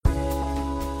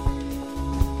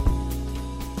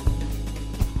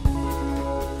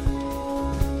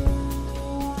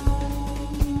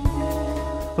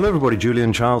Hello everybody,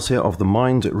 Julian Charles here of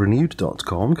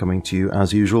themindrenewed.com, coming to you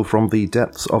as usual from the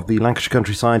depths of the Lancashire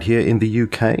countryside here in the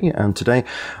UK, and today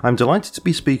I'm delighted to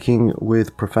be speaking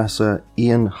with Professor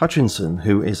Ian Hutchinson,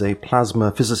 who is a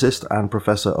plasma physicist and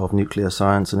Professor of Nuclear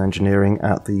Science and Engineering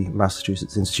at the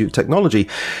Massachusetts Institute of Technology.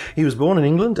 He was born in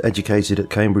England, educated at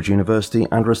Cambridge University,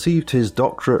 and received his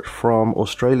doctorate from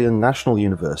Australian National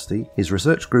University. His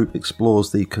research group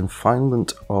explores the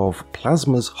confinement of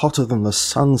plasma's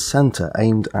hotter-than-the-sun centre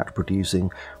aimed at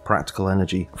producing practical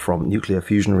energy from nuclear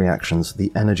fusion reactions, the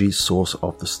energy source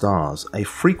of the stars. A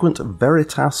frequent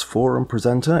Veritas Forum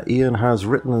presenter, Ian has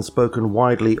written and spoken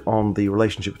widely on the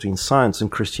relationship between science and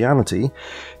Christianity.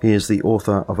 He is the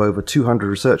author of over 200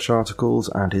 research articles,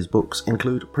 and his books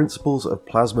include Principles of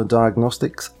Plasma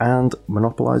Diagnostics and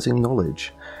Monopolizing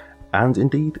Knowledge. And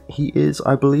indeed, he is,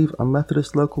 I believe, a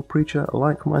Methodist local preacher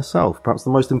like myself. Perhaps the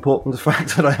most important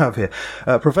fact that I have here.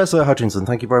 Professor Hutchinson,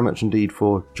 thank you very much indeed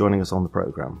for joining us on the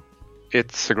programme.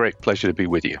 It's a great pleasure to be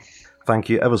with you. Thank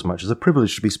you ever so much. It's a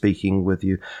privilege to be speaking with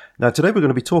you. Now, today we're going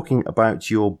to be talking about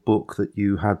your book that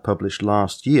you had published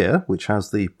last year, which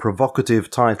has the provocative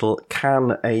title,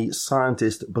 Can a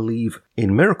Scientist Believe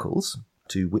in Miracles?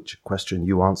 To which question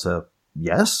you answer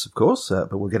yes, of course,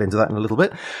 but we'll get into that in a little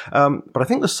bit. But I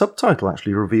think the subtitle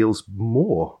actually reveals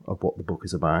more of what the book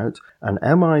is about. An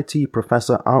MIT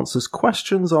professor answers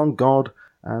questions on God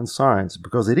and science,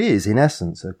 because it is, in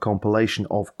essence, a compilation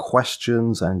of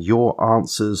questions and your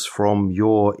answers from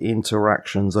your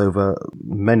interactions over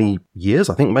many years,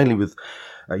 I think mainly with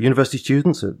university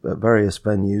students at various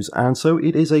venues, and so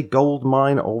it is a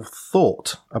goldmine of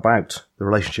thought about the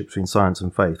relationship between science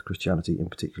and faith, Christianity in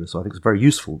particular. So I think it's a very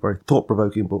useful, very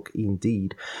thought-provoking book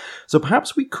indeed. So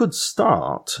perhaps we could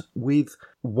start with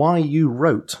why you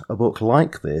wrote a book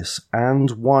like this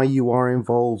and why you are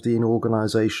involved in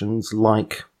organizations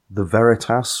like the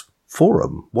Veritas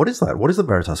Forum. What is that? What is the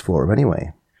Veritas Forum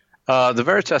anyway? The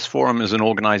Veritas Forum is an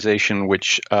organization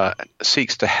which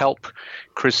seeks to help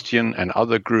Christian and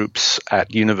other groups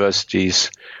at universities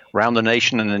around the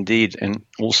nation, and indeed,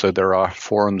 also there are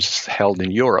forums held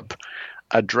in Europe,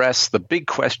 address the big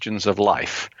questions of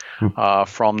life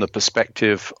from the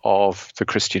perspective of the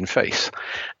Christian faith.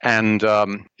 And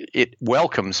it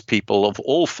welcomes people of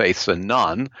all faiths and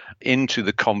none into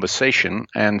the conversation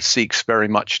and seeks very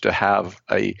much to have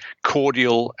a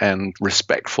cordial and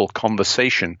respectful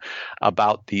conversation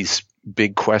about these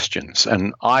big questions.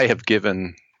 And I have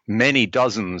given many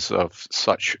dozens of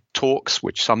such talks,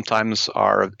 which sometimes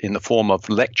are in the form of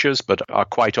lectures, but are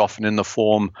quite often in the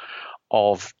form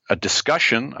of a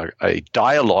discussion, a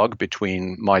dialogue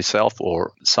between myself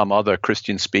or some other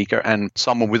Christian speaker and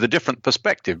someone with a different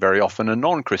perspective, very often a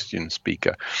non-Christian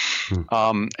speaker.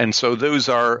 And so those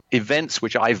are events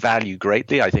which I value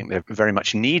greatly. I think they're very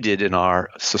much needed in our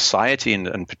society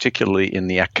and particularly in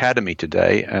the academy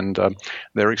today, and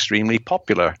they're extremely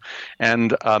popular.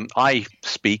 And I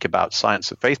speak about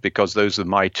science and faith because those are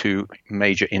my two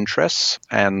major interests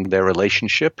and their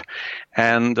relationship.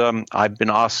 And I've been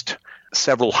asked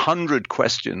several hundred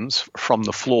questions from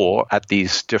the floor at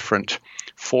these different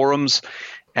forums.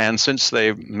 And since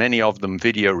many of them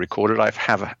video recorded, I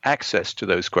have access to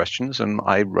those questions. And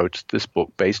I wrote this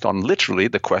book based on literally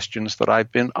the questions that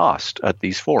I've been asked at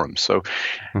these forums. So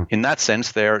in that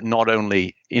sense, they're not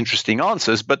only interesting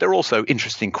answers, but they're also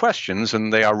interesting questions.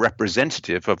 And they are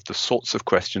representative of the sorts of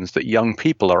questions that young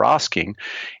people are asking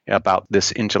about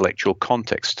this intellectual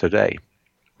context today.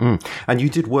 And you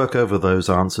did work over those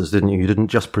answers, didn't you? You didn't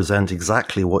just present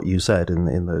exactly what you said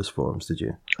in those forums, did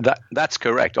you? That's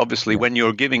correct. Obviously, when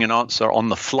you're giving an answer on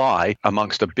the fly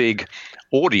amongst a big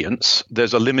audience,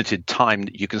 there's a limited time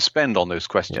that you can spend on those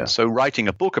questions. Yeah. So writing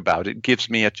a book about it gives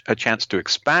me a chance to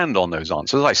expand on those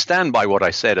answers. I stand by what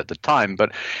I said at the time,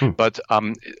 but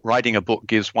writing a book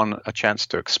gives one a chance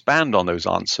to expand on those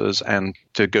answers and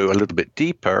to go a little bit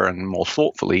deeper and more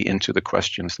thoughtfully into the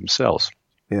questions themselves.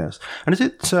 Yes. And is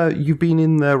it, you've been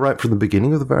in there right from the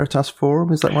beginning of the Veritas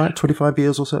Forum, is that right? 25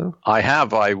 years or so? I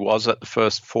have. I was at the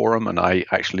first forum, and I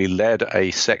actually led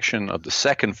a section of the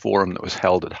second forum that was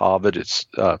held at Harvard.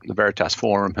 The Veritas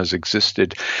Forum has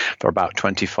existed for about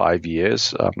 25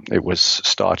 years. It was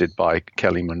started by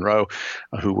Kelly Monroe,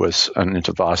 who was an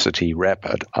InterVarsity rep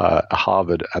at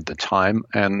Harvard at the time,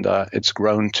 and it's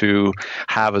grown to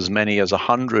have as many as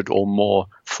 100 or more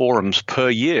forums per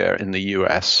year in the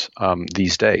U.S.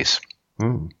 These days.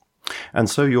 And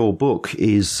so your book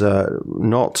is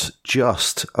not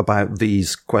just about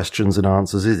these questions and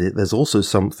answers, is it? There's also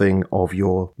something of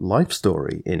your life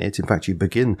story in it. In fact, you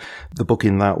begin the book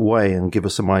in that way and give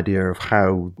us some idea of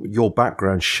how your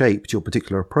background shaped your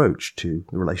particular approach to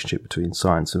the relationship between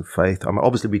science and faith.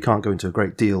 Obviously, we can't go into a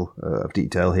great deal of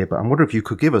detail here, but I'm wondering if you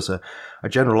could give us a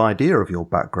general idea of your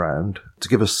background to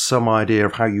give us some idea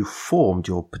of how you formed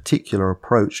your particular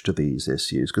approach to these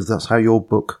issues, because that's how your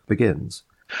book begins.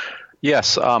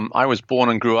 Yes, I was born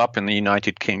and grew up in the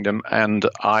United Kingdom, and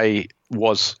I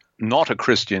was not a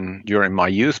Christian during my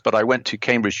youth, but I went to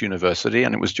Cambridge University,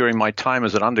 and it was during my time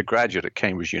as an undergraduate at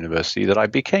Cambridge University that I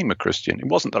became a Christian. It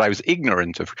wasn't that I was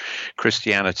ignorant of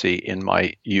Christianity in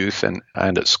my youth and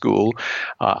at school.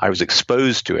 I was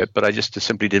exposed to it, but I just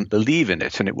simply didn't believe in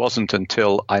it. And it wasn't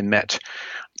until I met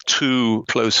two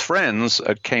close friends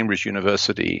at Cambridge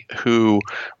University who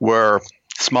were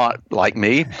smart like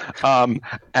me,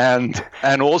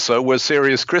 and also were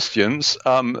serious Christians,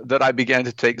 that I began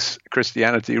to take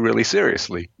Christianity really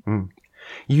seriously. Mm.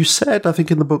 You said, I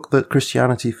think in the book, that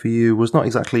Christianity for you was not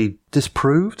exactly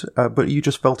disproved, but you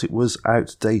just felt it was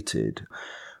outdated.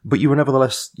 But you were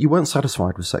nevertheless, you weren't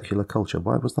satisfied with secular culture.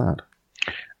 Why was that?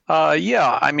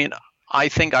 Yeah, I mean, I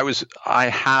think I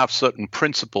have certain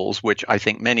principles which I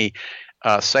think many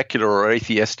secular or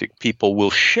atheistic people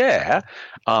will share,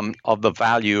 of the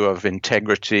value of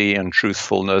integrity and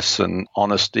truthfulness and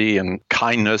honesty and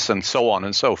kindness and so on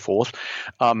and so forth.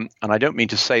 And I don't mean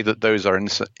to say that those are in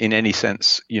any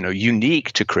sense,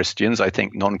 unique to Christians. I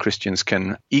think non-Christians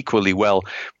can equally well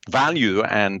value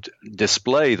and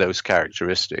display those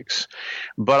characteristics.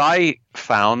 But I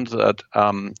found that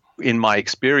in my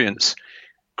experience,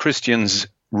 Christians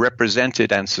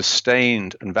represented and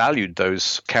sustained and valued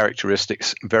those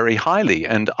characteristics very highly.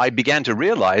 And I began to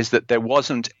realize that there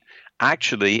wasn't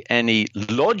actually any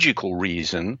logical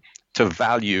reason to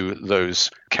value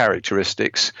those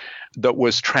characteristics that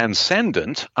was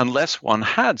transcendent unless one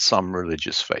had some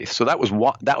religious faith. So that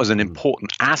was an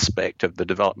important aspect of the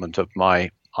development of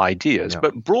my ideas. Yeah.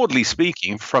 But broadly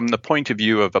speaking, from the point of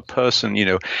view of a person,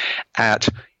 at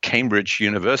Cambridge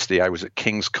University, I was at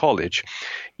King's College,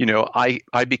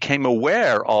 I became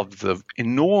aware of the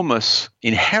enormous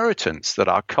inheritance that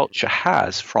our culture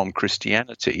has from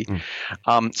Christianity,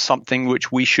 something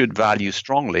which we should value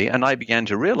strongly. And I began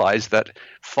to realize that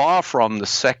far from the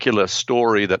secular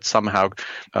story that somehow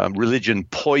religion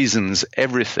poisons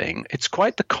everything, it's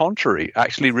quite the contrary.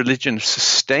 Actually, religion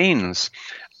sustains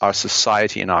our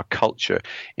society and our culture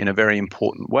in a very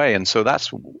important way. And so that's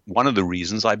one of the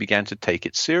reasons I began to take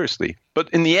it seriously.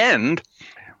 But in the end,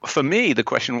 for me, the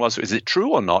question was, is it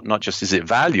true or not? Not just is it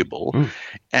valuable?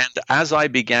 And as I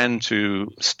began to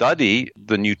study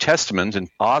the New Testament and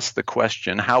ask the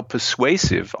question, how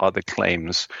persuasive are the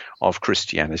claims of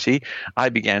Christianity? I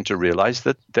began to realize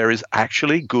that there is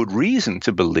actually good reason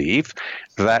to believe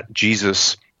that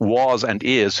Jesus was and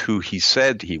is who he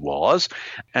said he was,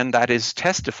 and that is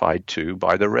testified to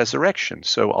by the resurrection.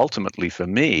 So ultimately for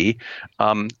me,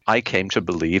 I came to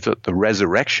believe that the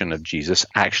resurrection of Jesus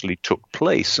actually took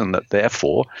place and that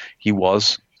therefore he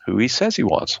was who he says he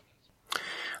was.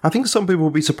 I think some people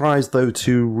will be surprised, though,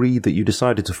 to read that you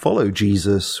decided to follow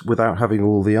Jesus without having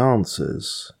all the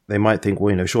answers. They might think,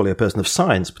 well, surely a person of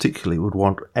science particularly would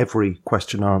want every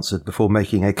question answered before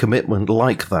making a commitment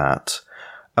like that.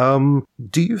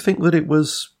 Do you think that it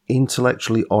was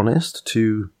intellectually honest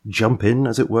to jump in,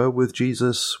 as it were, with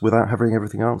Jesus without having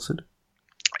everything answered?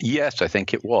 Yes, I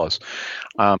think it was.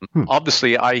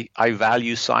 Obviously, I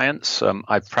value science.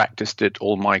 I've practiced it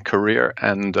all my career,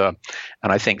 and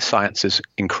I think science is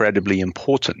incredibly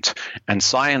important. And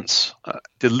science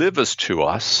delivers to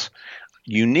us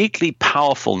uniquely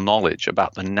powerful knowledge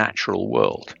about the natural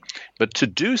world. But to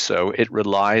do so, it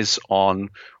relies on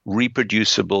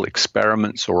reproducible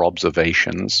experiments or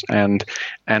observations and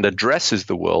addresses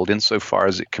the world insofar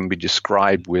as it can be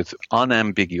described with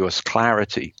unambiguous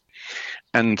clarity.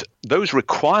 And those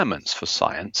requirements for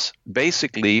science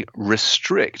basically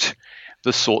restrict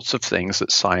the sorts of things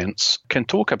that science can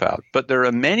talk about. But there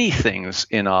are many things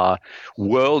in our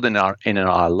world, in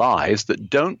our lives, that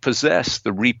don't possess the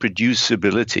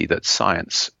reproducibility that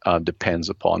science depends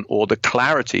upon, or the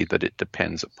clarity that it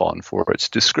depends upon for its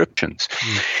descriptions.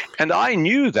 And I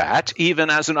knew that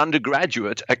even as an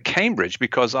undergraduate at Cambridge,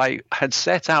 because I had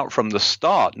set out from the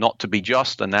start not to be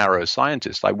just a narrow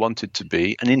scientist. I wanted to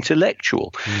be an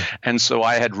intellectual. And so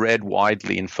I had read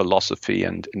widely in philosophy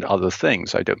and in other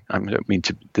things. I don't mean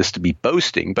this to be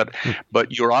boasting, but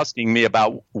you're asking me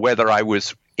about whether I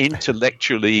was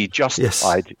intellectually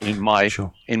justified Yes.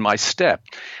 in my step.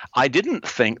 I didn't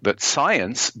think that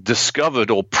science discovered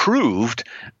or proved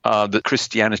that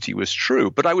Christianity was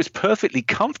true, but I was perfectly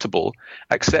comfortable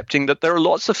accepting that there are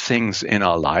lots of things in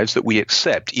our lives that we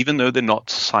accept, even though they're not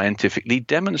scientifically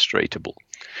demonstratable.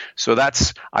 So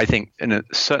that's, I think, in a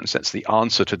certain sense, the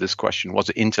answer to this question: was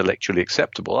it intellectually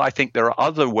acceptable? I think there are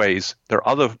other ways, there are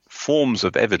other forms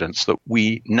of evidence that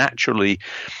we naturally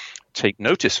take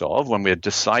notice of when we're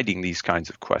deciding these kinds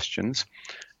of questions.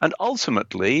 And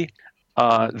ultimately,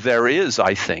 there is,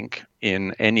 I think,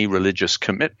 in any religious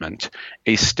commitment,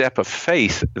 a step of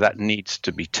faith that needs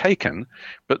to be taken.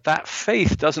 But that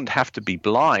faith doesn't have to be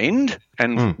blind,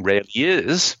 and rarely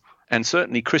is. And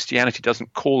certainly Christianity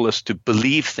doesn't call us to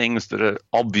believe things that are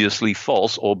obviously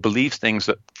false or believe things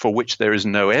that for which there is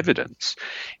no evidence.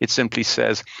 It simply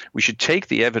says we should take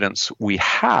the evidence we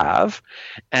have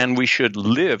and we should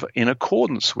live in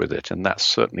accordance with it. And that's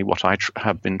certainly what I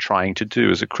have been trying to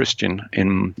do as a Christian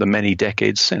in the many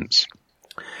decades since.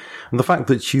 And the fact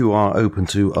that you are open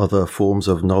to other forms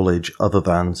of knowledge other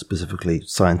than specifically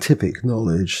scientific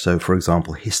knowledge, so for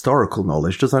example, historical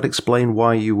knowledge, does that explain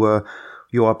why you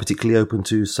are particularly open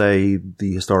to, say,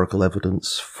 the historical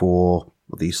evidence for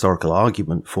the historical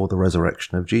argument for the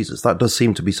resurrection of Jesus? That does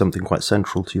seem to be something quite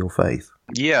central to your faith.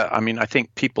 Yeah, I mean, I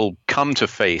think people come to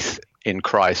faith in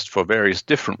Christ for various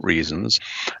different reasons.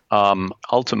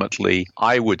 Ultimately,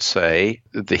 I would say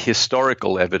the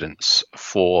historical evidence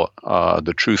for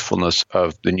the truthfulness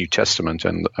of the New Testament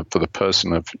and for the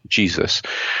person of Jesus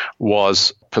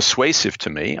was persuasive to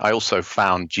me. I also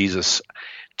found Jesus'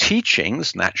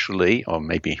 teachings naturally, or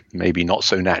maybe not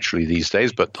so naturally these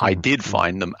days, but I did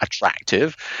find them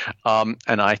attractive. And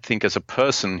I think as a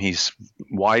person, he's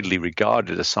widely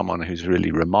regarded as someone who's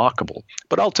really remarkable.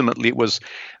 But ultimately, it was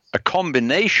a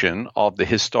combination of the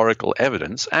historical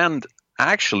evidence and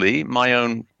actually my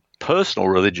own personal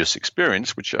religious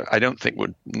experience, which I don't think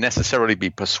would necessarily be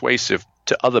persuasive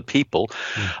to other people,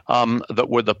 that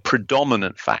were the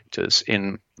predominant factors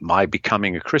in my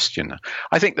becoming a Christian.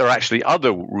 I think there are actually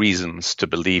other reasons to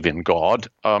believe in God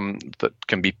that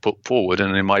can be put forward.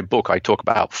 And in my book, I talk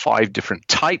about 5 different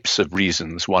types of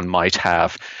reasons one might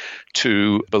have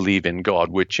to believe in God,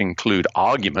 which include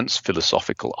arguments,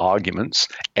 philosophical arguments,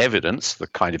 evidence, the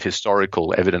kind of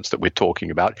historical evidence that we're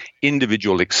talking about,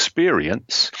 individual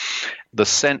experience, the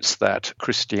sense that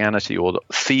Christianity, or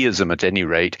theism at any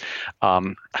rate,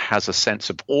 has a sense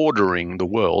of ordering the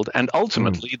world. And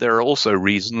ultimately, there are also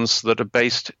reasons that are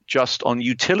based just on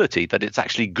utility, that it's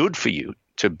actually good for you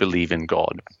to believe in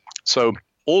God. So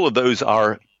all of those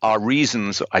are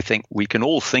reasons I think we can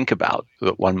all think about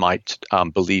that one might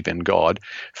believe in God.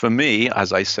 For me,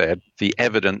 as I said, the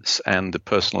evidence and the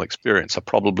personal experience are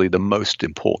probably the most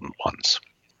important ones.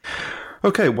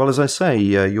 Okay, well, as I say,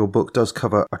 your book does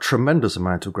cover a tremendous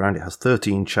amount of ground. It has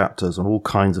 13 chapters on all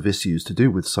kinds of issues to do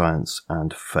with science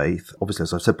and faith. Obviously,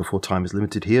 as I've said before, time is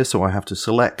limited here, so I have to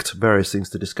select various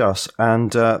things to discuss.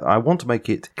 And I want to make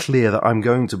it clear that I'm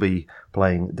going to be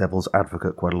playing devil's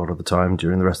advocate quite a lot of the time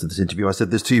during the rest of this interview. I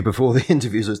said this to you before the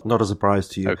interview, so it's not a surprise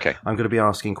to you. Okay. I'm going to be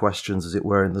asking questions, as it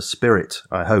were, in the spirit,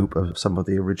 I hope, of some of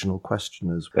the original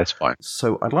questioners. That's fine.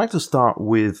 So I'd like to start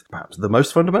with perhaps the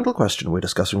most fundamental question. We're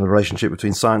discussing the relationship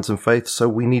between science and faith, so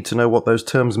we need to know what those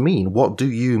terms mean. What do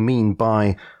you mean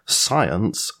by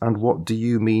science, and what do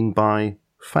you mean by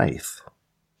faith?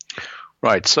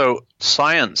 Right. So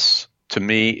science, to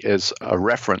me, is a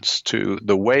reference to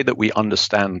the way that we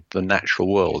understand the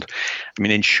natural world. I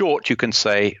mean, in short, you can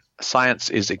say science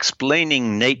is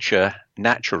explaining nature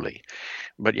naturally.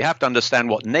 But you have to understand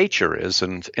what nature is,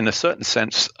 and in a certain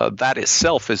sense, that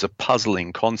itself is a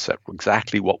puzzling concept,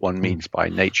 exactly what one means by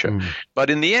nature.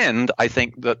 But in the end, I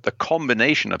think that the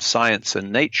combination of science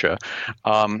and nature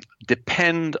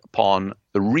depend upon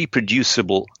the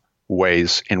reproducible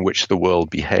ways in which the world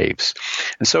behaves.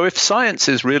 And so if science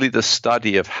is really the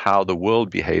study of how the world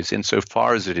behaves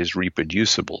insofar as it is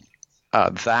reproducible,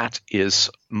 that is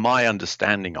my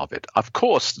understanding of it. Of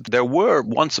course, there were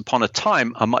once upon a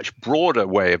time a much broader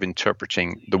way of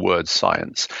interpreting the word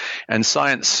science. And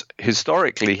science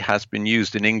historically has been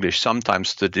used in English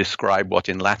sometimes to describe what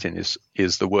in Latin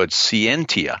is the word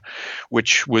scientia,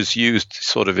 which was used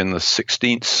sort of in the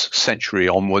 16th century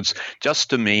onwards just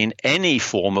to mean any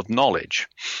form of knowledge.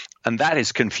 And that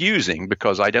is confusing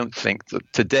because I don't think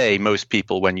that today most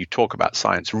people, when you talk about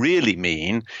science, really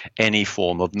mean any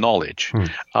form of knowledge.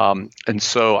 And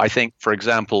so I think, for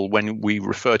example, when we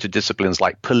refer to disciplines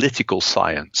like political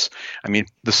science, I mean,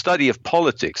 the study of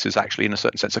politics is actually, in a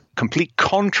certain sense, a complete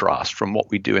contrast from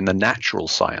what we do in the natural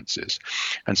sciences.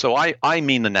 And so I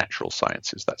mean the natural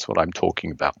sciences. That's what I'm talking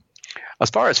about. As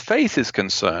far as faith is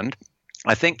concerned,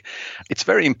 I think it's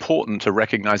very important to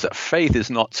recognize that faith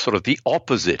is not sort of the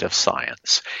opposite of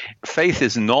science. Faith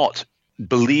is not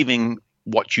believing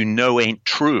what you know ain't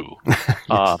true.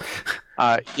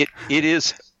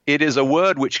 It is a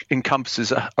word which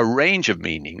encompasses a range of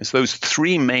meanings. Those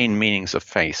three main meanings of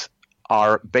faith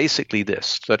are basically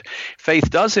this, that faith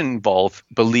does involve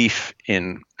belief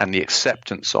in and the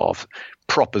acceptance of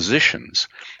propositions,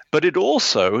 but it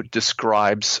also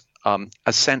describes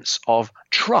a sense of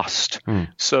trust,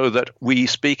 so that we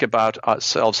speak about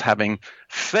ourselves having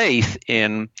faith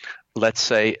in, let's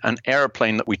say, an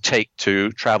airplane that we take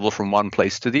to travel from one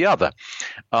place to the other.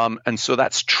 And so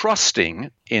that's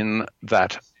trusting in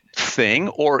that thing,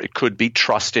 or it could be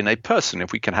trust in a person.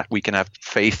 If we can have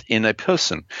faith in a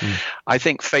person. I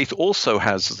think faith also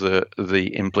has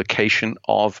the implication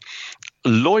of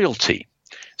loyalty.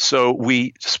 So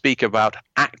we speak about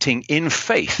acting in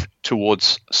faith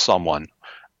towards someone.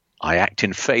 I act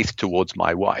in faith towards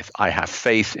my wife. I have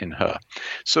faith in her.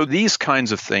 So these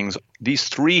kinds of things, these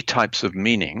three types of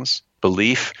meanings,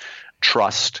 belief,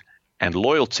 trust, and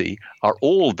loyalty, are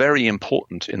all very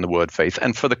important in the word faith.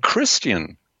 And for the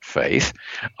Christian faith,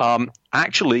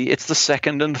 actually, it's the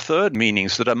second and third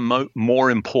meanings that are more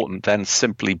important than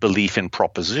simply belief in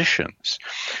propositions.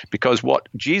 Because what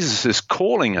Jesus is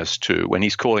calling us to, when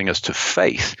he's calling us to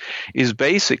faith, is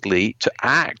basically to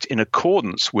act in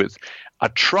accordance with a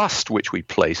trust which we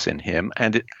place in him,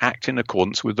 and act in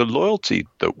accordance with the loyalty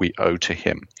that we owe to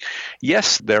him.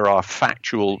 Yes, there are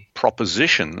factual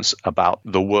propositions about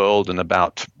the world and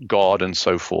about God and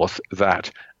so forth that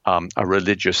a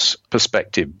religious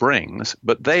perspective brings,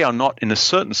 but they are not, in a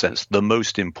certain sense, the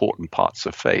most important parts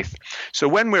of faith. So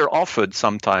when we're offered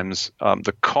sometimes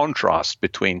the contrast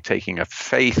between taking a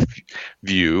faith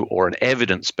view or an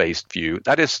evidence-based view,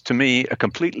 that is, to me, a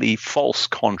completely false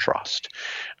contrast.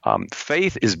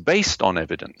 Faith is based on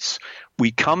evidence.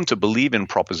 We come to believe in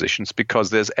propositions because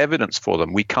there's evidence for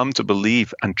them. We come to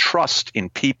believe and trust in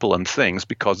people and things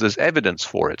because there's evidence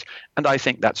for it. And I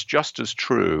think that's just as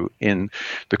true in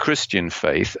the Christian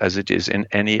faith as it is in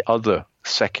any other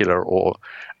secular or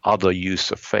other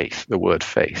use of faith, the word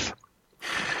faith.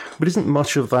 But isn't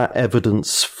much of that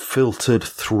evidence filtered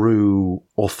through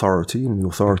authority and the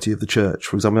authority of the church?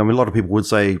 For example, a lot of people would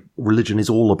say religion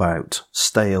is all about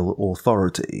stale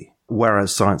authority,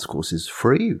 whereas science, of course, is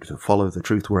free to follow the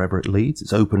truth wherever it leads.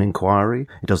 It's open inquiry.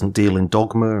 It doesn't deal in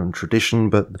dogma and tradition,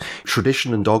 but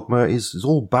tradition and dogma is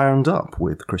all bound up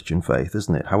with Christian faith,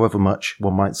 isn't it? However much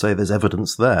one might say there's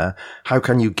evidence there, how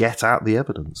can you get at the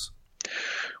evidence?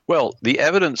 Well, the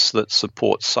evidence that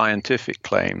supports scientific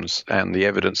claims and the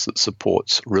evidence that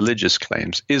supports religious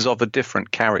claims is of a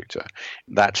different character.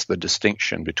 That's the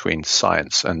distinction between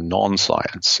science and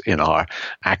non-science in our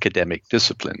academic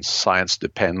disciplines. Science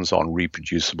depends on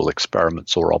reproducible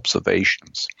experiments or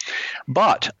observations.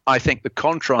 But I think the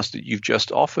contrast that you've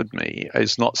just offered me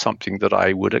is not something that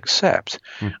I would accept.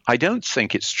 I don't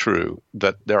think it's true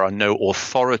that there are no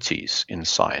authorities in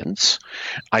science.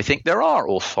 I think there are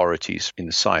authorities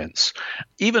in science.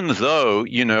 Even though,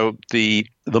 the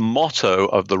motto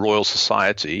of the Royal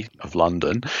Society of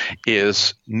London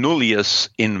is nullius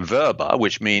in verba,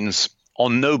 which means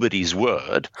on nobody's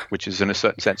word, which is in a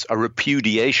certain sense a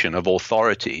repudiation of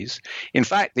authorities. In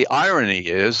fact, the irony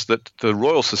is that the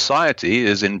Royal Society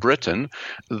is in Britain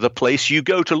the place you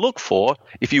go to look for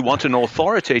if you want an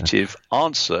authoritative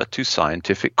answer to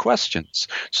scientific questions.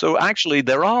 So actually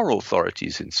there are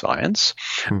authorities in science,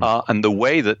 and the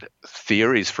way that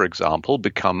theories, for example,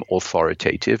 become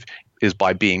authoritative is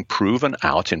by being proven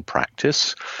out in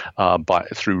practice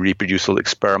through reproducible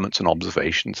experiments and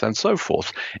observations and so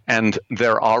forth. And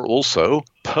there are also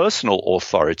personal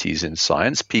authorities in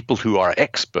science, people who are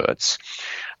experts,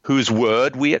 whose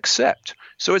word we accept.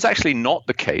 So it's actually not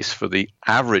the case for the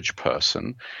average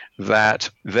person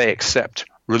that they accept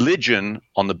religion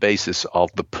on the basis of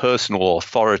the personal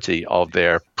authority of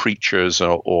their preachers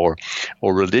or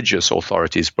religious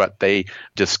authorities, but they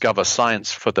discover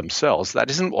science for themselves. That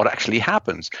isn't what actually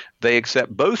happens. They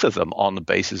accept both of them on the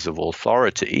basis of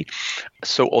authority.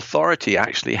 So authority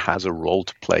actually has a role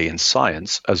to play in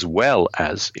science as well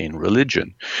as in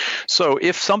religion. So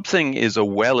if something is a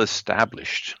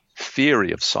well-established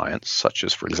theory of science, such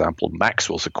as, for example,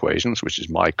 Maxwell's equations, which is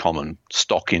my common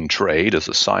stock in trade as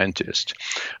a scientist,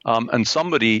 and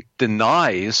somebody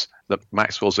denies that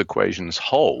Maxwell's equations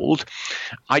hold,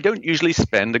 I don't usually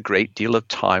spend a great deal of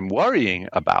time worrying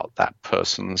about that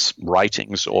person's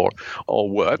writings or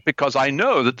work, because I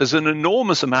know that there's an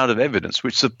enormous amount of evidence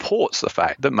which supports the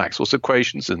fact that Maxwell's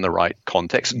equations in the right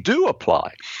context do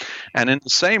apply. And in the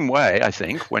same way, I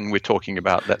think, when we're talking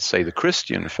about, let's say, the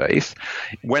Christian faith,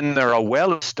 when there are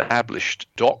well-established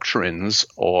doctrines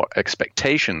or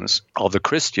expectations of the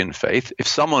Christian faith, if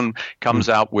someone comes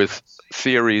out with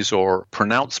theories or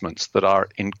pronouncements that are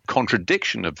in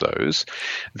contradiction of those,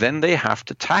 then they have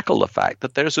to tackle the fact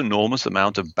that there's an enormous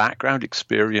amount of background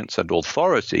experience and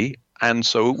authority. And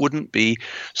so it wouldn't be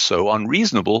so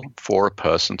unreasonable for a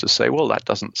person to say, well, that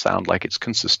doesn't sound like it's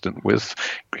consistent with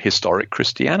historic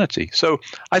Christianity. So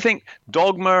I think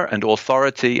dogma and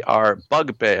authority are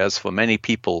bugbears for many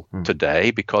people today,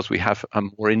 because we have a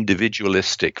more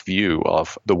individualistic view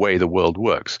of the way the world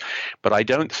works. But I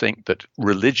don't think that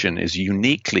religion is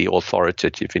uniquely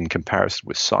authoritative in comparison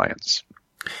with science.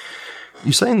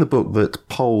 You say in the book that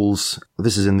polls,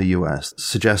 this is in the US,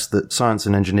 suggest that science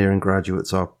and engineering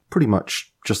graduates are pretty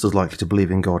much just as likely to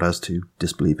believe in God as to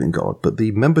disbelieve in God. But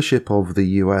the membership of the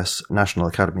US National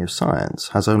Academy of Science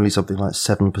has only something like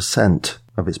 7%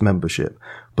 of its membership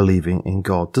believing in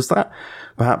God. Does that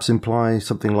perhaps imply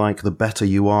something like the better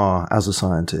you are as a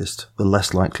scientist, the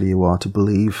less likely you are to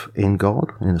believe in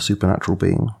God, in a supernatural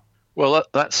being? Well,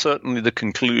 that's certainly the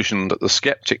conclusion that the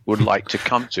skeptic would like to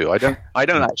come to. I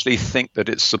don't actually think that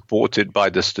it's supported by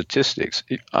the statistics.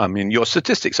 I mean, your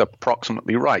statistics are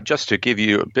approximately right. Just to give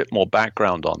you a bit more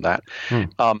background on that,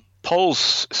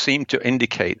 polls seem to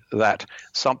indicate that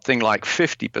something like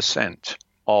 50%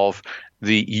 of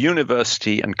the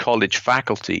university and college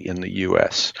faculty in the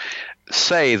US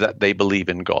say that they believe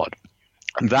in God.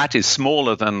 That is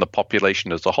smaller than the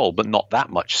population as a whole, but not that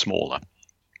much smaller.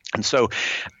 And so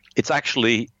it's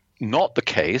actually not the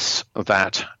case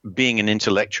that being an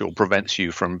intellectual prevents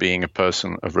you from being a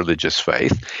person of religious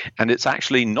faith. And it's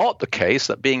actually not the case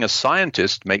that being a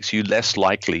scientist makes you less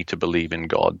likely to believe in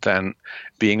God than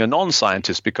being a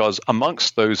non-scientist, because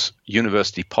amongst those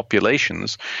university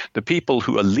populations, the people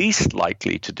who are least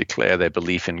likely to declare their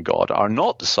belief in God are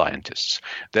not the scientists.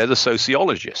 They're the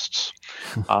sociologists.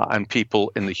 And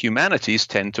people in the humanities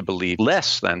tend to believe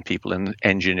less than people in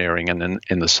engineering and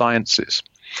in the sciences.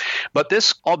 But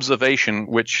this observation,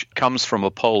 which comes from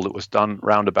a poll that was done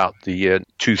round about the year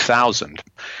 2000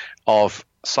 of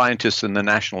scientists in the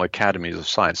National Academies of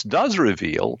Science, does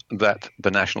reveal that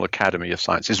the National Academy of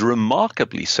Science is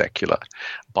remarkably secular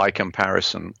by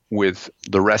comparison with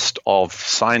the rest of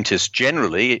scientists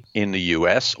generally in the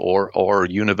US or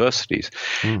universities.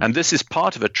 And this is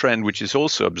part of a trend which is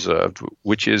also observed,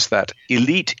 which is that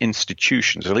elite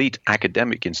institutions, elite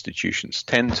academic institutions,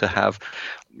 tend to have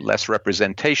less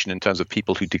representation in terms of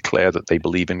people who declare that they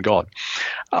believe in God.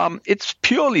 It's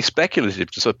purely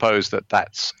speculative to suppose that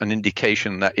that's an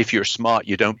indication that if you're smart,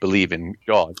 you don't believe in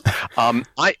God.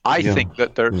 I think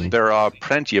that there are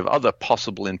plenty of other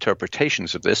possible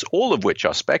interpretations of this, all of which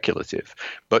are speculative.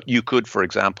 But you could, for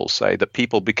example, say that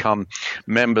people become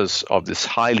members of this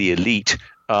highly elite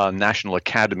National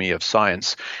Academy of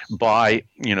Science by,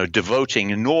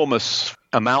 devoting enormous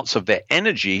amounts of their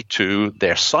energy to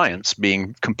their science,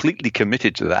 being completely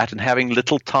committed to that and having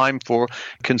little time for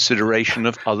consideration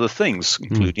of other things,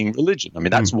 including religion. I mean,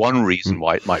 that's one reason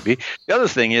why it might be. The other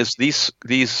thing is these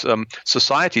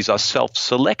societies are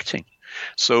self-selecting.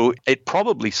 So it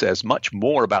probably says much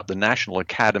more about the National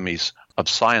Academies of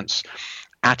Science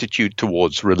attitude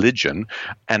towards religion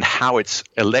and how its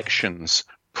elections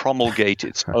promulgate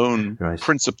its own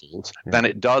principles than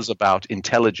it does about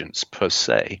intelligence per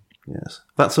se. Yes,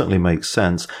 that certainly makes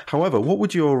sense. However, what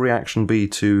would your reaction be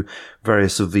to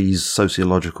various of these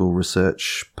sociological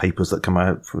research papers that come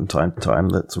out from time to time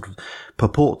that sort of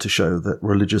purport to show that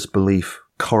religious belief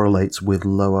correlates with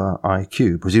lower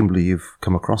IQ? Presumably you've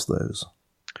come across those.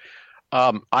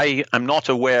 I am not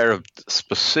aware of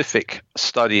specific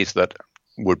studies that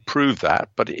would prove that,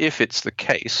 but if it's the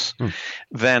case,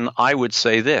 then I would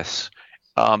say this.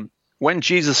 When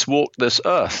Jesus walked this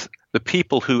earth, the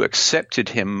people who accepted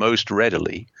him most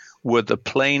readily were the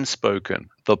plain-spoken,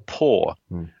 the poor,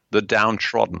 the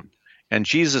downtrodden. And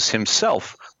Jesus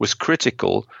himself was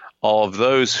critical of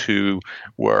those who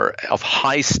were of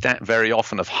very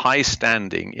often of high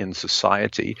standing in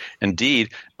society,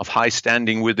 indeed of high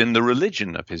standing within the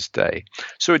religion of his day.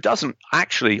 So it doesn't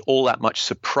actually all that much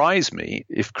surprise me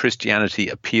if Christianity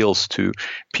appeals to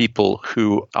people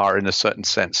who are in a certain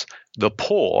sense the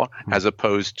poor as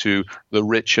opposed to the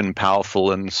rich and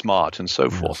powerful and smart and so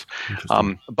forth.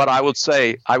 But I would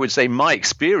say my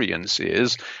experience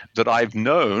is that I've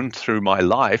known through my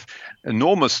life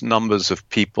enormous numbers of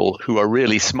people who are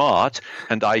really smart,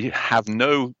 and I have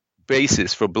no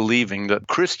basis for believing that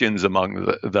Christians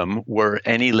among them were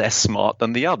any less smart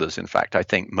than the others. In fact, I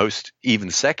think most,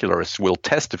 even secularists, will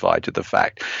testify to the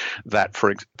fact that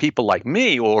for people like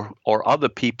me or other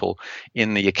people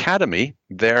in the academy,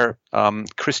 their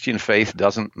Christian faith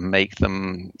doesn't make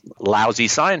them lousy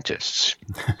scientists.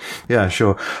 Yeah,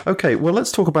 sure. Okay, well,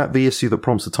 let's talk about the issue that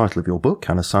prompts the title of your book,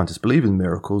 Can a Scientist Believe in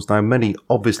Miracles? Now, many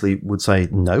obviously would say,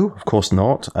 no, of course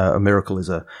not. A miracle is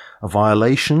a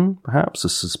violation, perhaps, a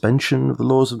suspension of the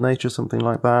laws of nature, something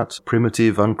like that.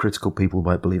 Primitive, uncritical people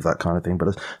might believe that kind of thing,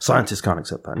 but scientists can't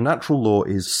accept that. Natural law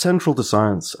is central to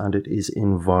science and it is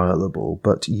inviolable.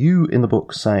 But you in the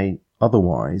book say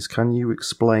otherwise. Can you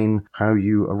explain how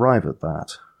you arrive at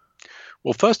that?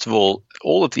 Well, first of all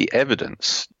of the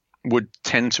evidence would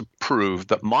tend to prove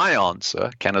that my answer,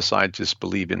 can a scientist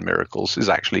believe in miracles, is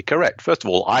actually correct. First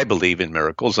of all, I believe in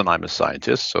miracles and I'm a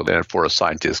scientist, so therefore a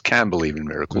scientist can believe in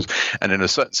miracles. And in a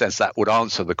certain sense, that would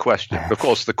answer the question. Of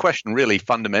course, the question really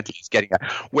fundamentally is getting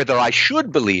at whether I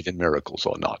should believe in miracles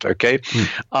or not, okay?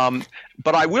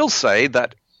 But I will say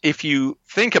that if you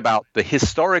think about the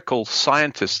historical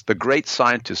scientists, the great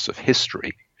scientists of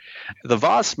history, the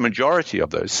vast majority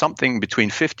of those, something between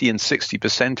 50 and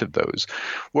 60% of those,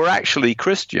 were actually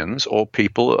Christians or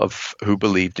people who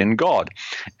believed in God.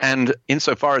 And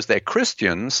insofar as they're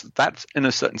Christians, that in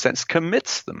a certain sense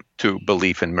commits them to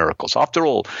belief in miracles. After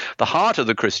all, the heart of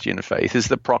the Christian faith is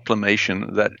the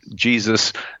proclamation that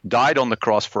Jesus died on the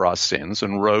cross for our sins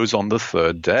and rose on the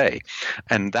third day.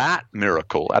 And that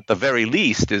miracle, at the very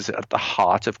least, is at the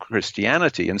heart of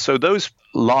Christianity. And so those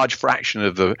large fraction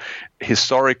of the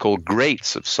historical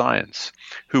greats of science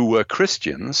who were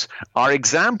Christians are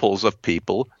examples of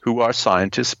people who are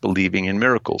scientists believing in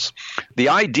miracles. The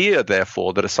idea,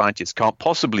 therefore, that a scientist can't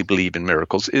possibly believe in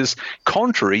miracles is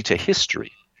contrary to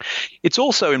history. It's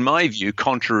also, in my view,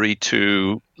 contrary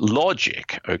to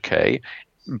logic, okay?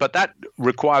 But that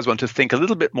requires one to think a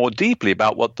little bit more deeply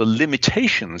about what the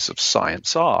limitations of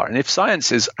science are. And if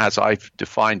science is, as I've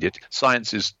defined it,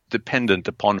 science is dependent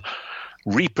upon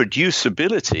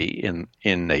reproducibility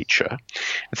in nature,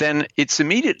 then it's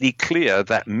immediately clear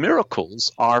that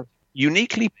miracles are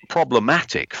uniquely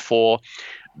problematic for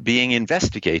being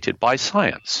investigated by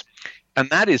science. And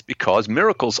that is because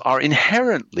miracles are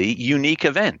inherently unique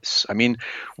events. I mean,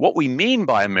 what we mean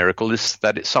by a miracle is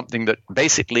that it's something that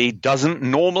basically doesn't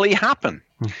normally happen.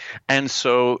 And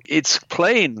so it's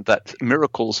plain that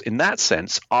miracles in that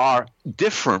sense are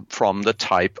different from the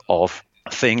type of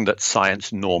thing that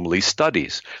science normally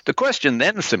studies. The question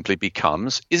then simply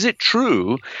becomes, is it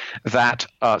true that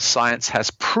science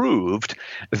has proved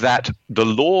that the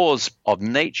laws of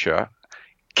nature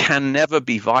can never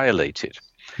be violated?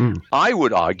 I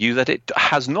would argue that it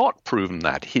has not proven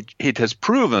that. It has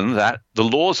proven that the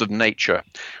laws of nature,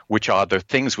 which are the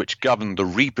things which govern the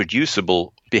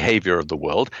reproducible behavior of the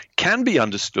world, can be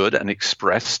understood and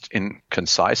expressed in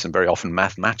concise and very often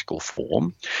mathematical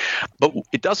form, but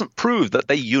it doesn't prove that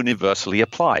they universally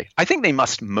apply. I think they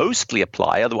must mostly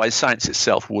apply, otherwise science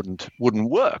itself wouldn't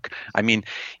work. I mean,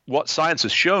 what science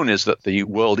has shown is that the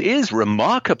world is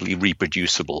remarkably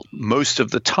reproducible most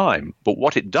of the time, but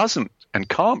what it doesn't and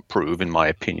can't prove, in my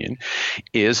opinion,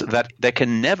 is that there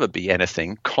can never be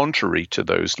anything contrary to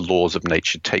those laws of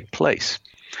nature take place.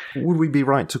 Would we be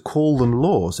right to call them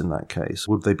laws in that case?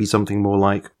 Would they be something more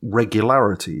like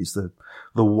regularities,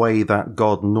 the way that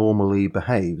God normally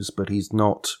behaves, but he's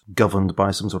not governed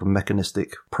by some sort of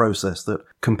mechanistic process that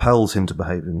compels him to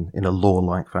behave in a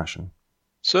law-like fashion?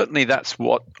 Certainly that's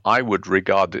what I would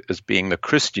regard as being the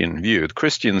Christian view. The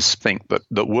Christians think that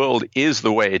the world is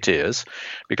the way it is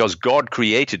because God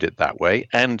created it that way,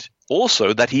 and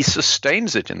also that he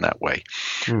sustains it in that way.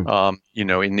 In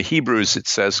the Hebrews it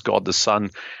says God the Son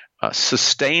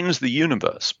sustains the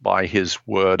universe by his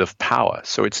word of power.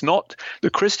 So it's not, the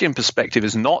Christian perspective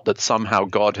is not that somehow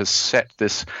God has set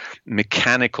this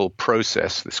mechanical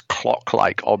process, this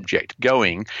clock-like object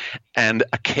going, and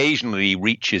occasionally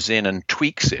reaches in and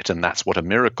tweaks it, and that's what a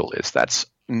miracle is. That's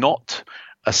not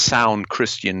a sound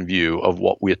Christian view of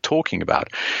what we're talking about.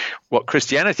 What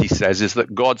Christianity says is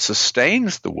that God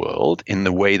sustains the world in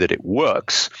the way that it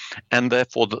works, and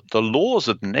therefore the laws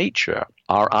of nature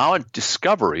are our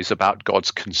discoveries about God's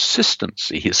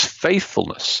consistency, his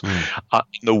faithfulness, in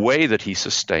the way that he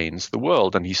sustains the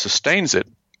world. And he sustains it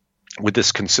with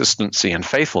this consistency and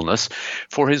faithfulness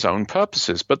for his own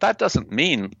purposes. But that doesn't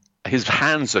mean his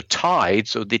hands are tied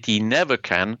so that he never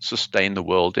can sustain the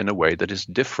world in a way that is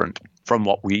different from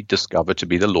what we discover to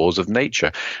be the laws of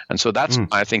nature. And so that's why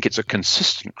I think it's a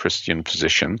consistent Christian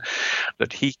position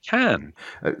that he can.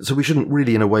 So we shouldn't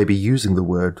really, in a way, be using the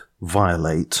word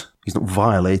violate. He's not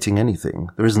violating anything.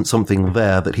 There isn't something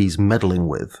there that he's meddling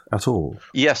with at all.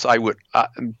 Yes, I would.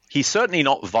 He's certainly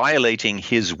not violating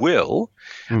his will.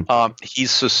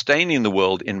 He's sustaining the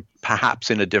world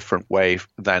perhaps in a different way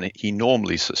than he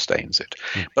normally sustains it.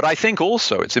 But I think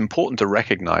also it's important to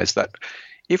recognize that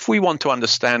if we want to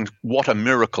understand what a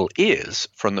miracle is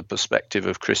from the perspective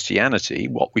of Christianity,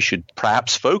 what we should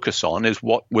perhaps focus on is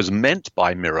what was meant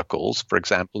by miracles, for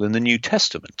example, in the New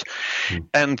Testament.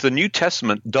 And the New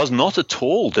Testament does not at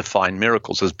all define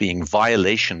miracles as being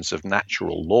violations of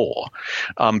natural law,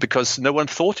 because no one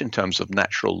thought in terms of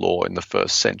natural law in the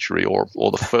first century or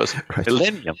the first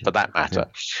millennium, for that matter.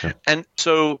 And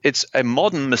so it's a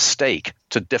modern mistake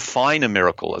to define a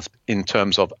miracle as in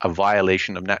terms of a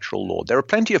violation of natural law. There are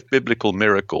plenty of biblical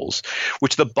miracles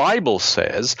which the Bible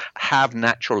says have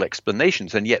natural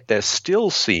explanations, and yet they're still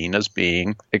seen as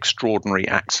being extraordinary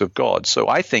acts of God. So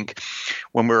I think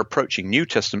when we're approaching New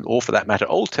Testament, or for that matter,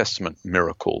 Old Testament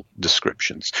miracle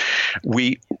descriptions,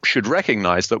 we should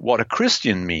recognize that what a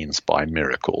Christian means by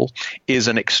miracle is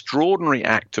an extraordinary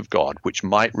act of God which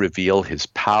might reveal his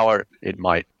power, it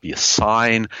might be a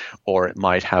sign, or it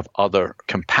might have other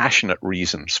compassionate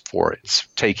reasons for its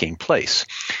taking place.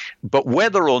 But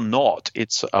whether or not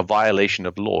it's a violation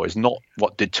of law is not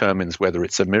what determines whether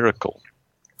it's a miracle.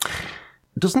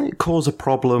 Doesn't it cause a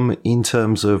problem in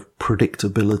terms of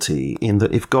predictability, in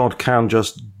that if God can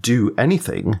just do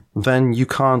anything, then you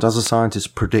can't, as a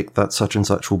scientist, predict that such and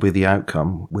such will be the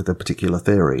outcome with a particular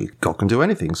theory? God can do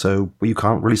anything, so you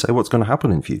can't really say what's going to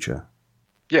happen in future.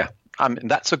 Yeah.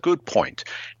 That's a good point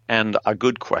and a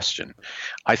good question.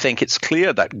 I think it's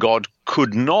clear that God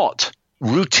could not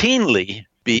routinely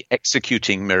be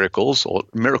executing miracles, or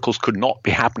miracles could not be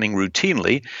happening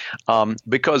routinely,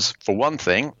 because, for one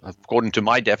thing, according to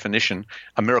my definition,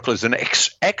 a miracle is an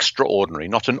extraordinary,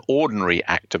 not an ordinary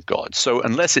act of God. So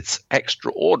unless it's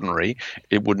extraordinary,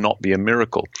 it would not be a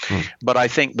miracle. But I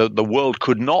think that the world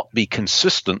could not be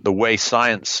consistent the way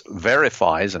science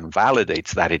verifies and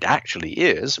validates that it actually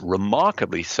is,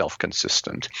 remarkably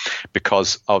self-consistent,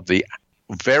 because of the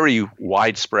very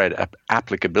widespread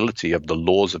applicability of the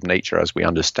laws of nature as we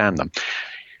understand them.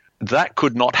 That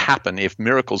could not happen if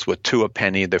miracles were to a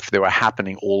penny, if they were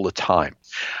happening all the time.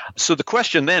 So the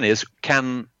question then is,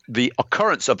 can the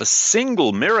occurrence of a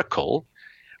single miracle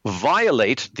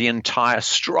violate the entire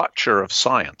structure of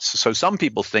science? So some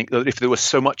people think that if there was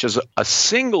so much as a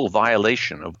single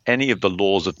violation of any of the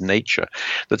laws of nature,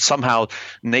 that somehow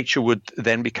nature would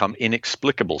then become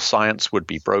inexplicable. Science would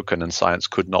be broken and science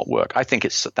could not work. I think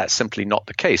that's simply not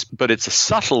the case, but it's a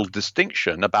subtle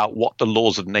distinction about what the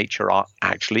laws of nature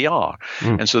actually are.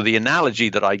 And so the analogy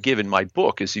that I give in my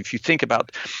book is, if you think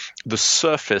about the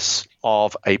surface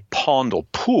of a pond or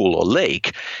pool or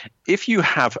lake, if you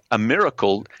have a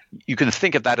miracle, you can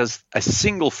think of that as a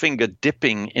single finger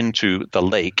dipping into the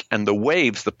lake, and the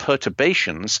waves, the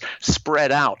perturbations,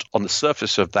 spread out on the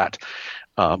surface of that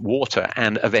water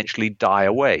and eventually die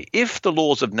away. If the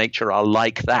laws of nature are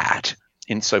like that,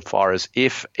 insofar as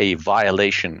if a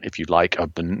violation, if you like,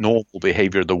 of the normal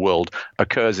behavior of the world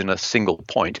occurs in a single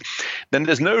point, then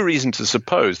there's no reason to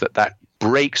suppose that that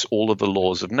breaks all of the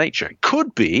laws of nature. It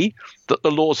could be that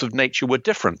the laws of nature were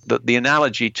different, that the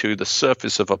analogy to the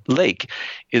surface of a lake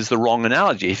is the wrong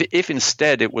analogy. If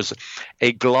instead it was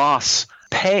a glass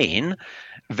pane,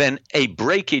 then a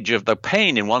breakage of the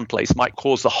pane in one place might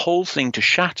cause the whole thing to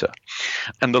shatter.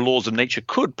 And the laws of nature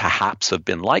could perhaps have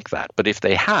been like that. But if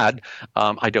they had,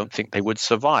 I don't think they would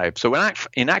survive. So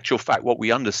in actual fact, what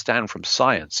we understand from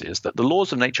science is that the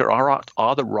laws of nature are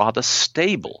rather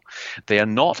stable. They are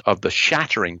not of the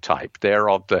shattering type. They're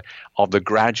of the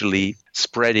gradually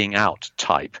spreading out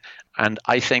type. And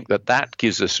I think that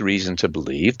gives us reason to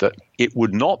believe that it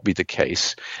would not be the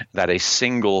case that a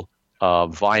single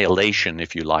violation,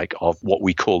 if you like, of what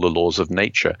we call the laws of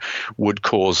nature would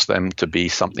cause them to be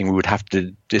something we would have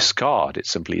to discard. It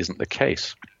simply isn't the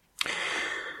case.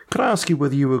 Could I ask you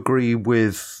whether you agree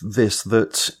with this,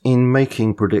 that in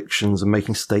making predictions and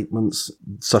making statements,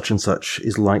 such and such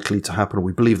is likely to happen, or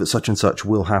we believe that such and such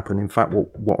will happen, in fact,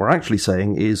 what we're actually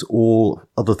saying is all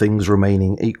other things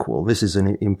remaining equal. This is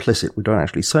an implicit, we don't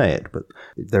actually say it, but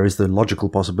there is the logical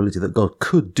possibility that God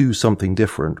could do something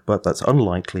different, but that's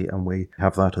unlikely, and we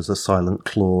have that as a silent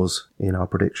clause in our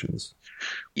predictions.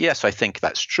 Yes, I think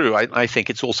that's true. I think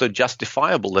it's also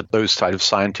justifiable that those type of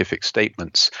scientific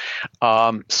statements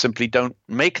simply don't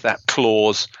make that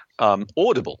clause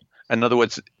audible. In other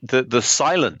words, the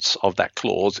silence of that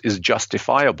clause is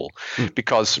justifiable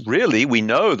because really we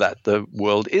know that the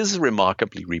world is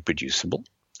remarkably reproducible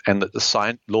and that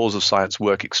the laws of science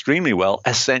work extremely well,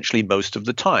 essentially most of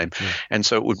the time. And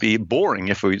so it would be boring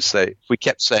if we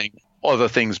kept saying other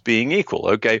things being equal,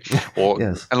 okay,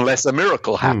 or unless a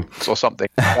miracle happens or something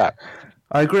like that.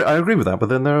 I agree with that, but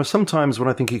then there are some times when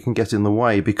I think it can get in the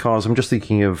way because I'm just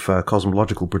thinking of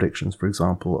cosmological predictions, for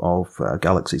example, of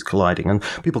galaxies colliding. And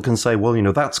people can say,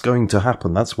 well, that's going to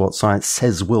happen. That's what science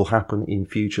says will happen in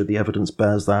future. The evidence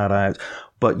bears that out.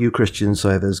 But you Christians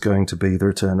say there's going to be the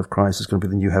return of Christ, there's going to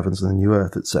be the new heavens and the new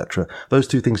earth, etc. Those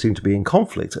two things seem to be in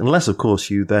conflict, unless, of course,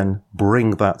 you then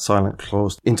bring that silent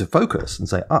clause into focus and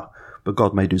say, but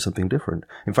God may do something different.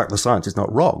 In fact, the science is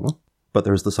not wrong, but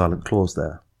there is the silent clause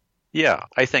there. Yeah,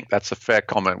 I think that's a fair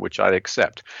comment, which I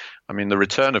accept. I mean, the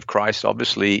return of Christ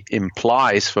obviously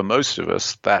implies for most of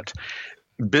us that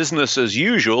business as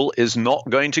usual is not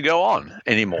going to go on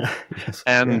anymore.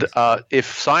 If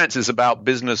science is about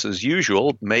business as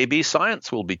usual, maybe science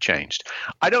will be changed.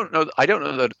 I don't know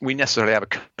that we necessarily have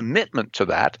a commitment to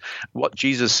that. What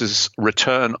Jesus'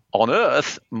 return on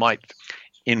earth might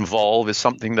involve is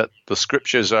something that the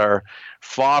scriptures are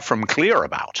far from clear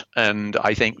about. And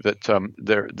I think that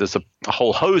there's a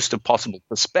whole host of possible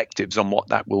perspectives on what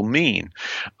that will mean.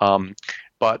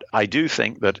 But I do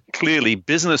think that clearly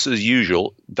business as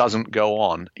usual doesn't go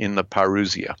on in the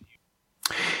parousia.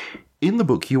 In the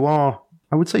book, you are,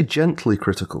 I would say, gently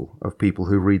critical of people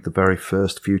who read the very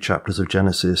first few chapters of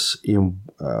Genesis in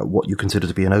what you consider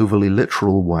to be an overly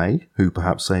literal way, who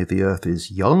perhaps say the earth is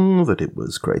young, that it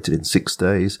was created in 6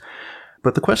 days.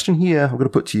 But the question here I'm going to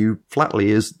put to you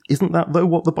flatly is, isn't that, though,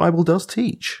 what the Bible does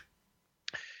teach?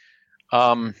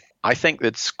 I think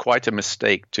it's quite a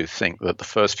mistake to think that the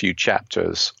first few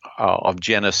chapters of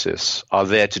Genesis are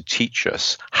there to teach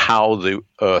us how the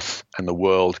earth and the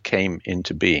world came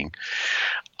into being,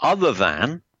 other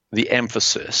than the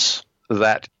emphasis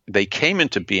that they came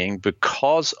into being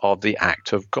because of the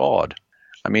act of God.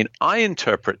 I mean, I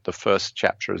interpret the first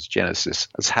chapter of Genesis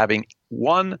as having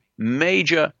one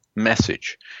major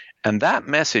message, and that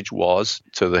message was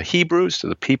to the Hebrews, to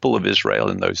the people of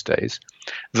Israel in those days,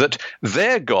 that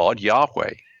their God,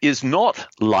 Yahweh, is not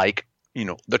like,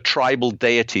 the tribal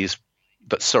deities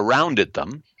that surrounded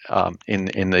them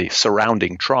in the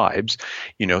surrounding tribes,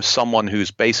 someone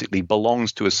who's basically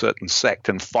belongs to a certain sect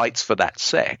and fights for that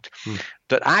sect,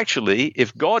 that actually,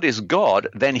 if God is God,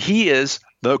 then he is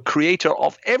the creator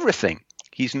of everything.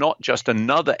 He's not just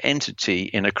another entity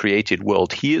in a created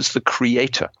world. He is the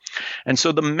creator. And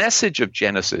so the message of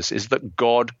Genesis is that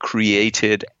God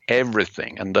created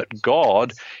everything, and that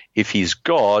God, if he's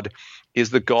God, is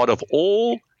the God of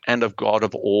all and of God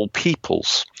of all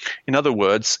peoples. In other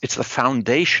words, it's the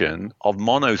foundation of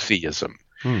monotheism.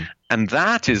 And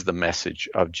that is the message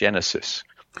of Genesis.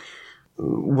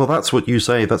 Well, that's what you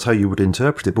say. That's how you would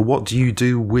interpret it. But what do you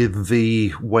do with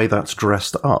the way that's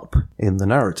dressed up in the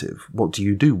narrative? What do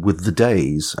you do with the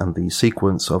days and the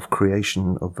sequence of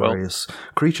creation of various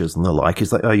creatures and the like?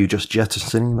 Are you just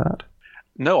jettisoning that?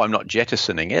 No, I'm not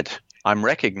jettisoning it. I'm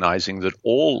recognizing that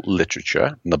all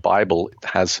literature, and the Bible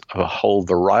has a whole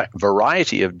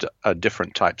variety of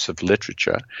different types of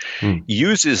literature,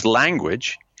 uses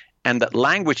language, and that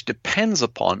language depends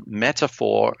upon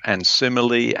metaphor and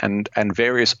simile and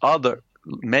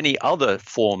many other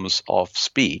forms of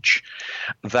speech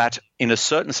that, in a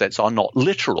certain sense, are not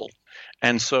literal.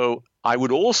 And so I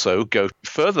would also go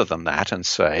further than that and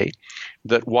say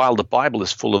that while the Bible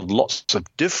is full of lots of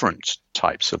different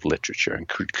types of literature,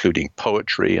 including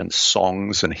poetry and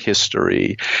songs and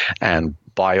history and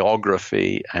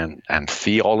biography and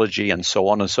theology and so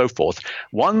on and so forth,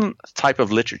 one type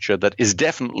of literature that is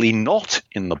definitely not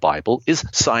in the Bible is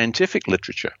scientific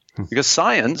literature. Because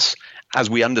science, as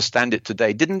we understand it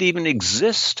today, didn't even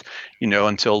exist,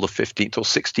 until the 15th or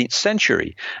 16th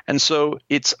century. And so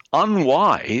it's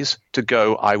unwise to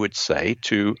go, I would say,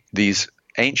 to these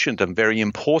ancient and very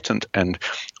important and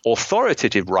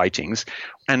authoritative writings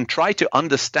and try to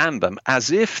understand them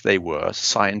as if they were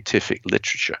scientific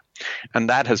literature. And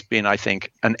that has been, I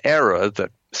think, an error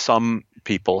that some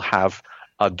people have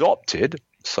adopted,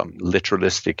 some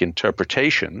literalistic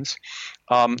interpretations,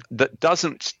 that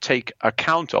doesn't take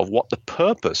account of what the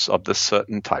purpose of the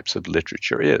certain types of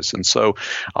literature is. And so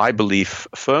I believe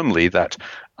firmly that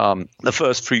the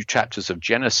first few chapters of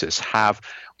Genesis have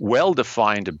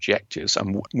well-defined objectives,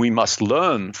 and we must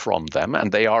learn from them,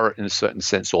 and they are, in a certain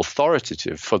sense,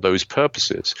 authoritative for those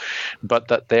purposes, but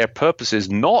that their purpose is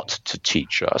not to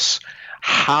teach us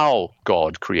how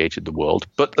God created the world,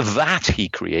 but that he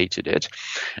created it.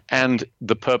 And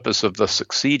the purpose of the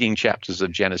succeeding chapters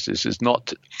of Genesis is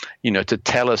not, to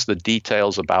tell us the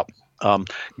details about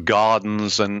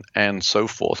gardens and so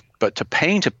forth, but to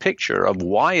paint a picture of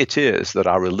why it is that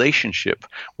our relationship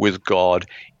with God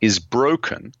is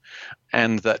broken,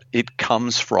 and that it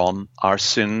comes from our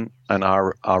sin and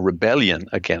our rebellion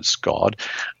against God,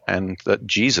 and that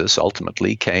Jesus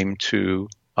ultimately came to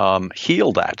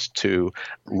heal that, to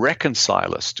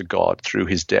reconcile us to God through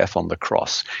his death on the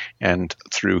cross and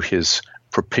through his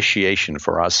propitiation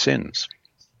for our sins.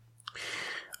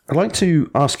 I'd like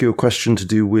to ask you a question to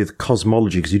do with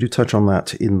cosmology, because you do touch on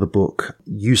that in the book.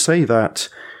 You say that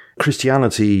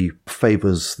Christianity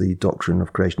favors the doctrine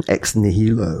of creation ex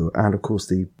nihilo, and of course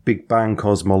the Big Bang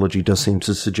cosmology does seem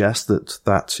to suggest that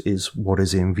that is what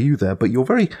is in view there, but you're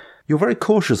very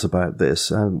cautious about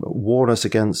this and warn us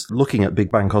against looking at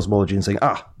Big Bang cosmology and saying,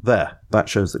 that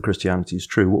shows that Christianity is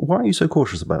true. Why are you so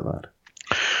cautious about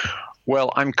that?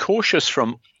 Well, I'm cautious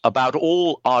about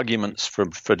all arguments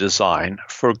for design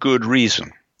for good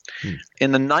reason.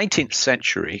 In the 19th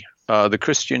century, the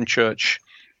Christian church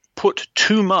put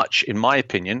too much, in my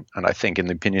opinion, and I think in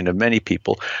the opinion of many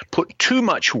people, put too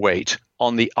much weight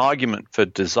on the argument for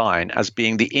design as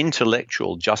being the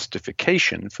intellectual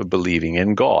justification for believing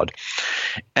in God.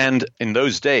 And in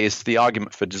those days, the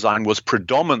argument for design was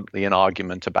predominantly an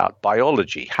argument about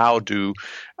biology. How did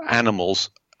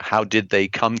they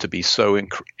come to be so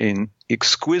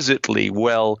exquisitely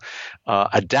well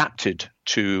adapted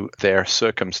to their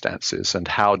circumstances, and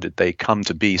how did they come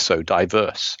to be so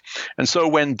diverse? And so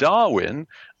when Darwin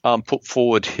put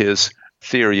forward his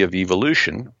theory of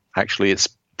evolution, actually it's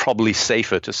probably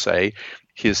safer to say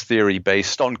his theory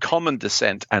based on common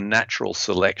descent and natural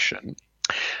selection,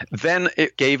 then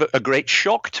it gave a great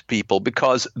shock to people,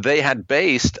 because they had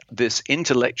based this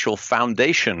intellectual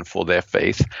foundation for their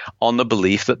faith on the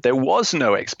belief that there was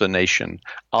no explanation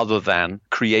other than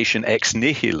creation ex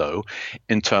nihilo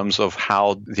in terms of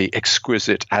how the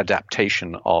exquisite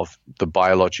adaptation of the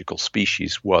biological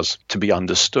species was to be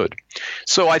understood.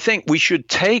 So I think we should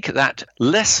take that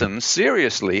lesson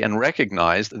seriously and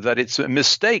recognize that it's a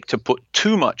mistake to put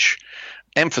too much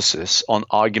emphasis on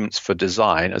arguments for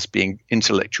design as being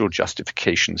intellectual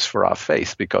justifications for our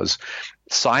faith, because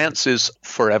science is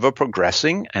forever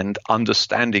progressing and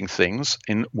understanding things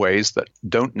in ways that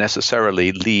don't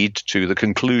necessarily lead to the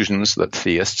conclusions that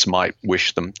theists might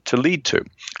wish them to lead to.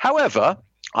 However,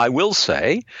 I will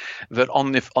say that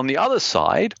on the other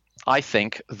side, I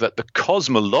think that the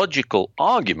cosmological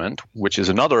argument, which is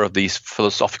another of these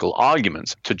philosophical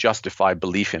arguments to justify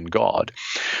belief in God,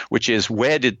 which is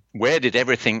where did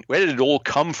it all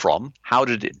come from? How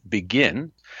did it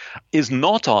begin? Is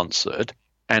not answered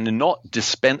and not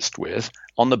dispensed with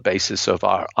on the basis of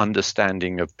our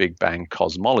understanding of Big Bang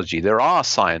cosmology. There are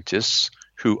scientists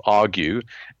who argue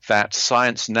that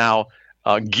science now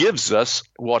gives us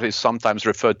what is sometimes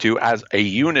referred to as a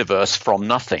universe from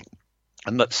nothing,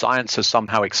 and that science has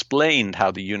somehow explained how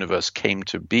the universe came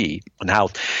to be and how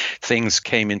things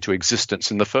came into existence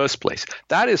in the first place.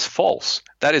 That is false.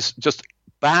 That is just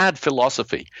bad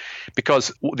philosophy,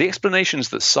 because the explanations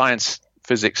that science,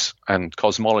 physics, and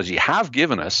cosmology have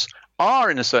given us are,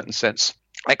 in a certain sense,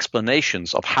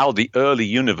 explanations of how the early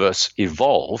universe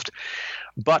evolved.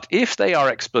 But if they are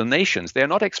explanations, they're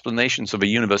not explanations of a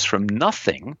universe from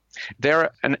nothing. They're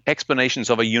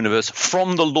explanations of a universe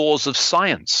from the laws of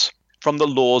science, from the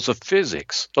laws of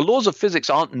physics. The laws of physics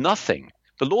aren't nothing.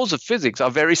 The laws of physics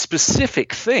are very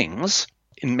specific things,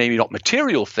 in maybe not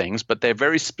material things, but they're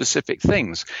very specific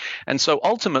things. And so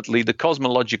ultimately, the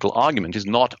cosmological argument is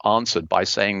not answered by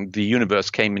saying the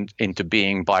universe came into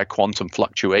being by quantum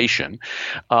fluctuation.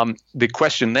 The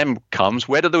question then comes,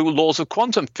 where do the laws of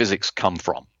quantum physics come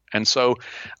from? And so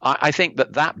I think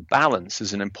that balance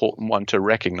is an important one to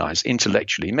recognize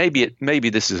intellectually. Maybe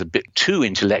this is a bit too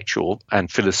intellectual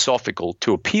and philosophical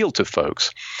to appeal to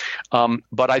folks,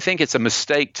 but I think it's a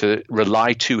mistake to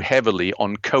rely too heavily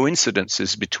on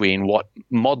coincidences between what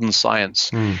modern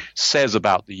science says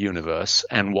about the universe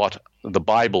and what the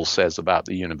Bible says about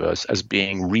the universe as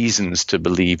being reasons to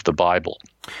believe the Bible.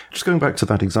 Just going back to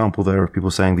that example there of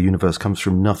people saying the universe comes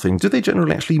from nothing, do they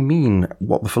generally actually mean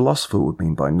what the philosopher would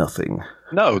mean by nothing?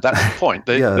 No, that's the point.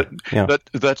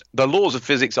 That the laws of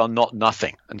physics are not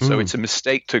nothing. And so it's a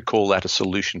mistake to call that a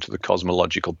solution to the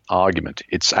cosmological argument.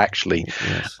 It's actually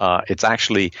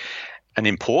an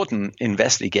important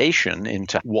investigation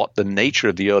into what the nature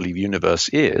of the early universe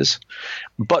is.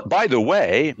 But by the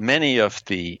way, many of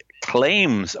the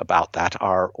claims about that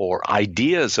or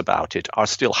ideas about it are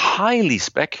still highly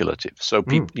speculative. So,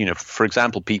 for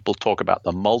example, people talk about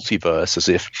the multiverse as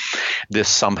if this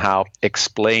somehow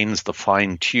explains the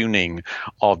fine-tuning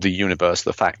of the universe,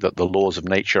 the fact that the laws of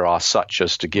nature are such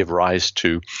as to give rise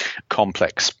to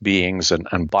complex beings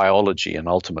and biology and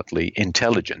ultimately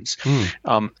intelligence.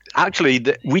 Actually,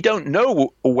 we don't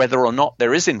know whether or not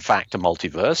there is in fact a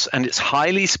multiverse, and it's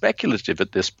highly speculative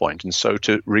at this point. And so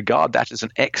to regard that as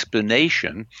an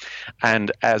explanation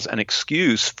and as an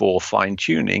excuse for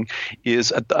fine-tuning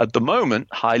is at the moment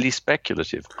highly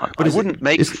speculative. But I wouldn't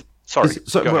make... Isn't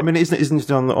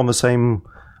it on the same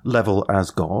level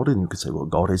as God? And you could say, well,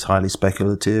 God is highly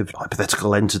speculative,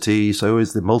 hypothetical entity, so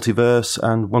is the multiverse,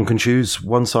 and one can choose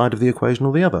one side of the equation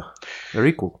or the other. They're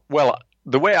equal. Well,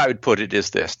 the way I would put it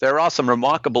is this. There are some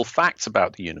remarkable facts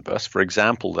about the universe. For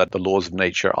example, that the laws of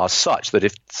nature are such that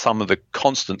if some of the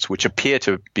constants which appear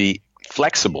to be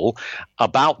flexible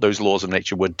about those laws of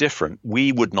nature were different,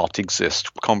 we would not exist.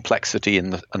 Complexity in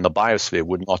the biosphere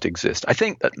would not exist. I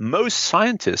think that most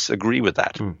scientists agree with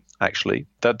that. Actually,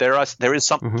 that there is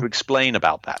something to explain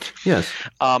about that. Yes.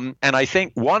 And I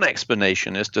think one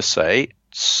explanation is to say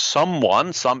some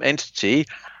entity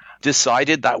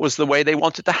decided that was the way they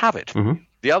wanted to have it.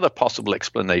 The other possible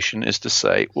explanation is to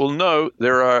say, well, no,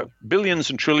 there are billions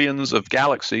and trillions of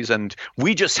galaxies, and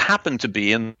we just happen to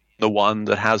be in the one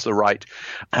that has the right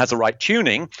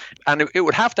tuning, and it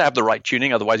would have to have the right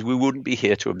tuning, otherwise we wouldn't be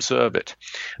here to observe it.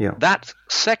 Yeah. That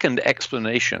second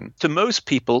explanation to most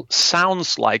people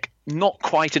sounds like not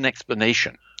quite an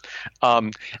explanation.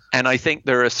 And I think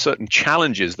there are certain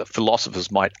challenges that philosophers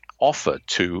might offer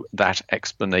to that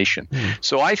explanation.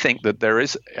 So I think that there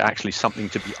is actually something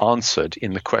to be answered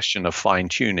in the question of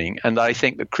fine-tuning, and I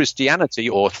think that Christianity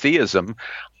or theism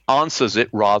answers it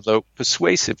rather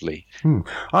persuasively.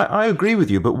 I agree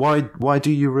with you, but why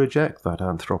do you reject that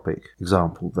anthropic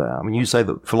example there? I mean, you say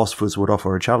that philosophers would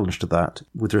offer a challenge to that.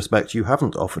 With respect, you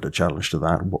haven't offered a challenge to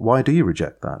that. Why do you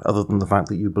reject that, other than the fact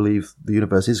that you believe the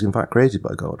universe is in fact created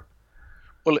by God?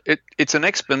 Well, it's an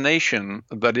explanation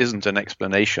that isn't an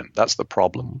explanation. That's the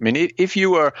problem. I mean, if you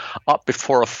were up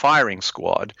before a firing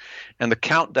squad and the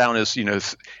countdown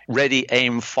is, ready,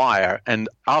 aim, fire, and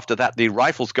after that the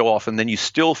rifles go off and then you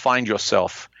still find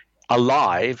yourself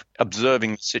alive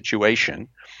observing the situation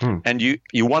and you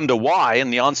wonder why,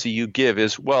 and the answer you give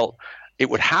is, well, it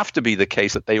would have to be the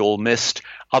case that they all missed,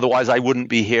 otherwise I wouldn't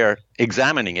be here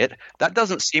examining it. That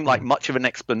doesn't seem like much of an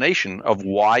explanation of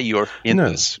why you're in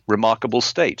this remarkable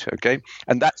state, okay?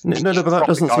 And that's but that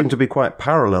doesn't seem to be quite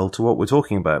parallel to what we're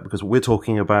talking about, because we're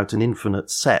talking about an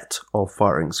infinite set of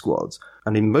firing squads,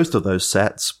 and in most of those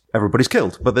sets, everybody's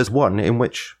killed, but there's one in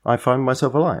which I find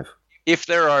myself alive. If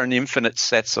there are an infinite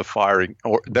sets of firing,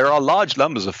 or there are large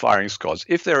numbers of firing squads,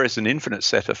 if there is an infinite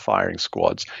set of firing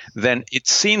squads, then it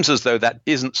seems as though that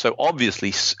isn't so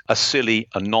obviously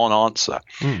a non-answer.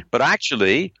 But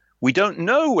actually, we don't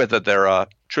know whether there are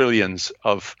trillions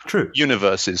of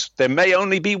universes. There may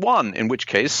only be one, in which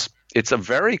case it's a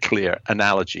very clear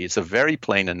analogy. It's a very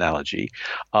plain analogy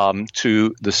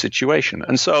to the situation.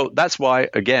 And so that's why,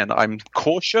 again, I'm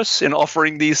cautious in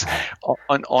offering these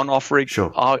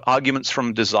arguments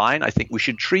from design. I think we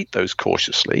should treat those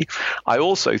cautiously. I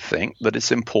also think that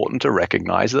it's important to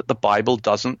recognize that the Bible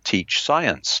doesn't teach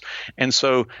science. And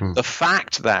so the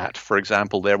fact that, for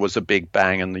example, there was a Big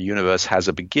Bang and the universe has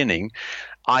a beginning,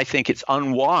 I think it's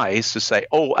unwise to say,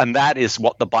 and that is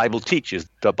what the Bible teaches.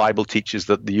 The Bible teaches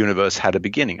that the universe had a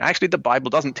beginning. Actually, the Bible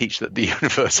doesn't teach that the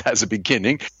universe has a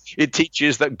beginning. It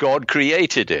teaches that God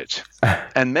created it.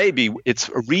 And maybe it's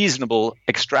a reasonable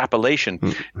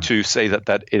extrapolation to say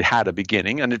that it had a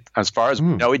beginning. And as far as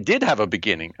we know, it did have a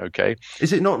beginning, okay?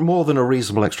 Is it not more than a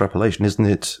reasonable extrapolation? Isn't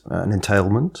it an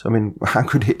entailment? I mean, how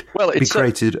could it be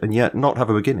created and yet not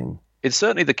have a beginning? It's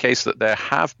certainly the case that there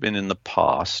have been in the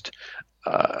past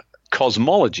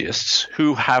cosmologists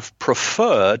who have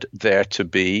preferred there to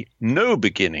be no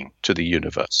beginning to the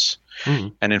universe.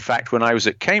 And in fact, when I was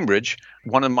at Cambridge,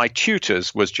 one of my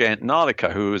tutors was Jayant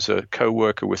Narlikar, who was a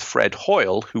co-worker with Fred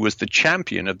Hoyle, who was the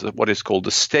champion of what is called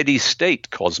the steady state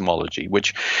cosmology,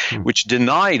 which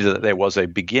denied that there was a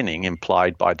beginning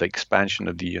implied by the expansion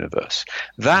of the universe.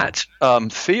 That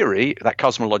theory, that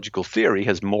cosmological theory,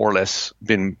 has more or less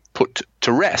been put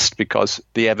to rest because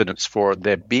the evidence for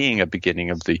there being a beginning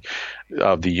of the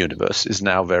universe is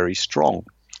now very strong.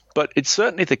 But it's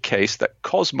certainly the case that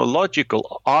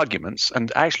cosmological arguments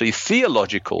and actually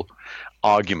theological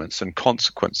arguments and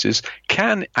consequences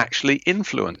can actually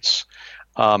influence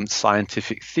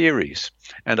scientific theories.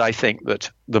 And I think that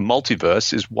the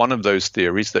multiverse is one of those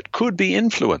theories that could be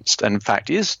influenced, and in fact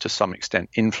is to some extent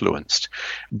influenced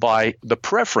by the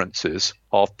preferences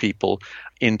of people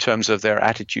in terms of their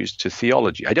attitudes to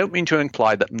theology. I don't mean to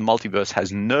imply that the multiverse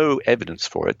has no evidence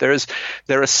for it. There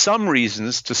are some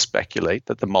reasons to speculate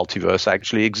that the multiverse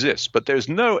actually exists, but there's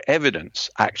no evidence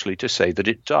actually to say that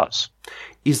it does.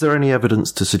 Is there any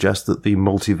evidence to suggest that the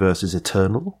multiverse is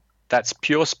eternal? That's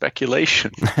pure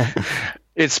speculation.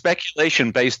 It's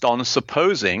speculation based on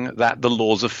supposing that the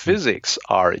laws of physics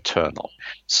are eternal.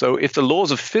 So if the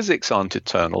laws of physics aren't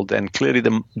eternal, then clearly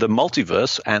the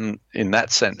multiverse, and in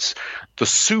that sense, the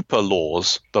super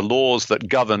laws, the laws that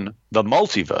govern the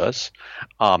multiverse,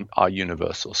 are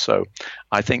universal. So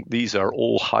I think these are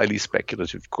all highly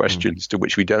speculative questions to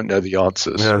which we don't know the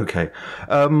answers. Okay.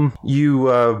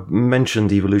 You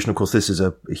mentioned evolution. Of course, this is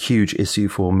a huge issue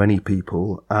for many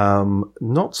people.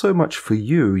 Not so much for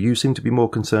you. You seem to be more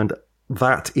concerned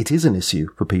that it is an issue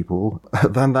for people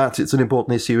than that it's an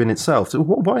important issue in itself. So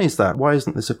why is that? Why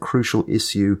isn't this a crucial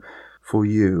issue for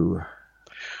you?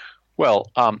 Well,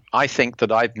 I think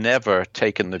that I've never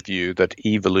taken the view that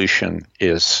evolution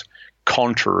is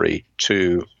contrary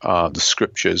to the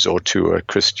scriptures or to a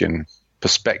Christian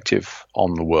perspective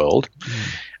on the world.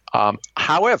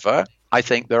 However, I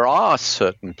think there are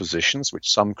certain positions which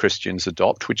some Christians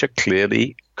adopt which are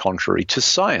clearly contrary to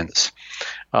science.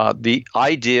 The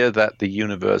idea that the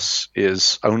universe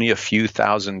is only a few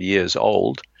thousand years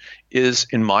old is,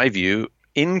 in my view,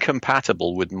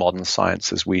 incompatible with modern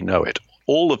science as we know it.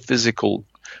 All of physical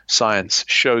science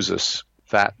shows us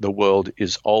that the world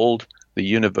is old, the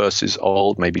universe is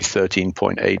old, maybe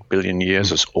 13.8 billion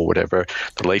years or whatever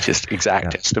the latest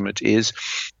exact estimate is.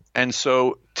 And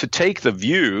so to take the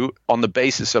view on the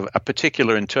basis of a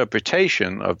particular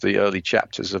interpretation of the early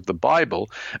chapters of the Bible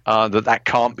that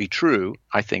can't be true,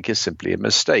 I think is simply a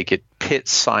mistake. It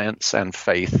pits science and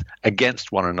faith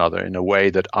against one another in a way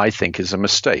that I think is a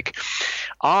mistake.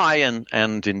 I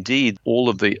and indeed all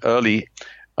of the early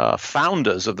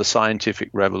founders of the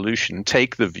scientific revolution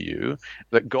take the view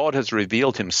that God has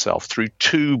revealed himself through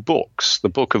two books, the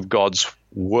book of God's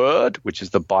Word, which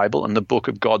is the Bible, and the book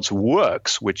of God's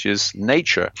works, which is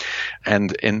nature,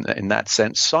 and in that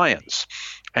sense, science.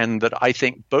 And that I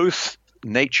think both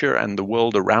nature and the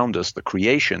world around us, the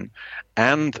creation,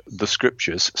 and the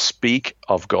scriptures speak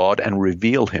of God and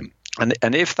reveal him.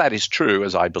 And if that is true,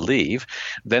 as I believe,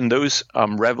 then those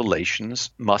revelations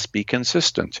must be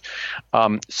consistent.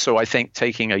 So I think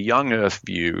taking a young earth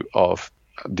view of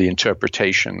the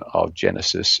interpretation of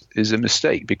Genesis is a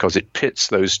mistake because it pits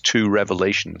those two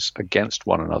revelations against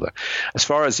one another. As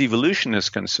far as evolution is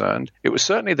concerned, it was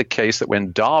certainly the case that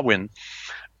when Darwin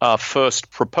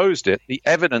first proposed it, the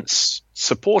evidence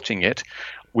supporting it,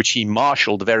 which he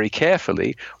marshaled very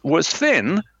carefully, was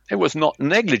thin. It was not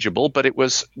negligible, but it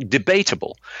was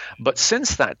debatable. But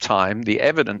since that time, the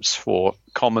evidence for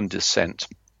common descent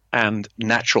and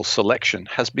natural selection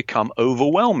has become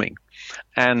overwhelming.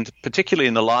 And particularly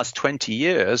in the last 20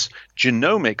 years,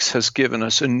 genomics has given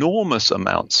us enormous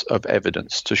amounts of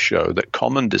evidence to show that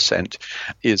common descent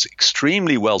is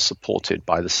extremely well supported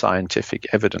by the scientific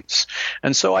evidence.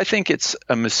 And so I think it's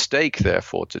a mistake,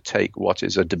 therefore, to take what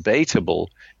is a debatable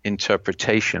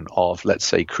interpretation of, let's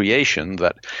say, creation,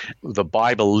 that the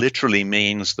Bible literally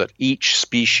means that each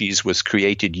species was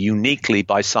created uniquely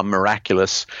by some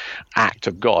miraculous act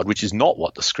of God, which is not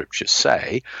what the scriptures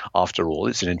say. After all,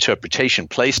 it's an interpretation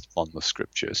placed on the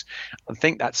scriptures. I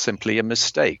think that's simply a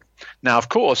mistake. Now, of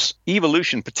course,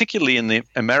 evolution, particularly in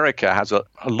America, has a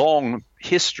long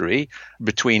history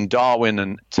between Darwin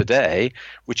and today,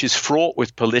 which is fraught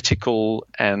with political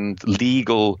and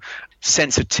legal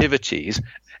sensitivities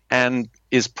and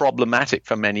is problematic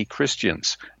for many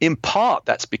Christians. In part,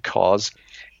 that's because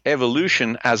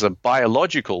evolution as a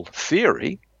biological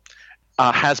theory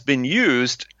has been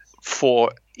used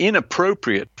for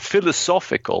inappropriate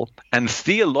philosophical and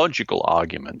theological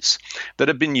arguments that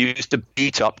have been used to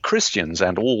beat up Christians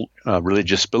and all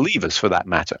religious believers for that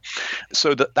matter.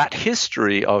 So that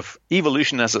history of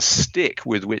evolution as a stick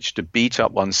with which to beat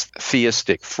up one's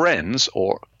theistic friends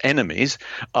or enemies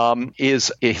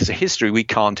is a history we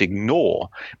can't ignore.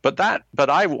 But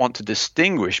I want to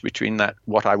distinguish between that,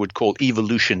 what I would call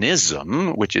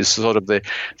evolutionism, which is sort of the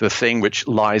thing which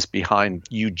lies behind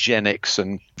eugenics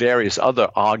and various other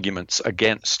arguments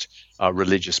against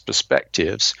religious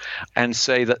perspectives, and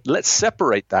say that let's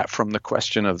separate that from the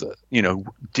question of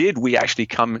did we actually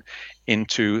come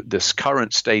into this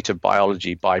current state of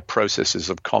biology by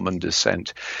processes of common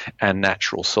descent and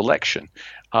natural selection,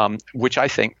 which I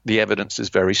think the evidence is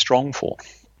very strong for.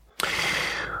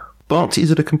 But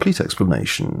is it a complete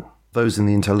explanation? Those in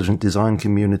the intelligent design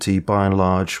community, by and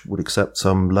large, would accept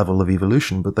some level of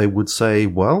evolution, but they would say,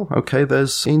 well, okay,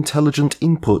 there's intelligent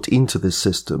input into this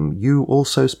system. You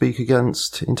also speak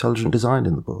against intelligent design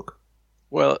in the book.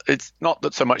 Well, it's not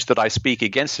that so much that I speak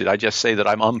against it. I just say that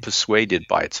I'm unpersuaded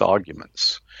by its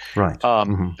arguments. Right.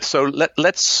 So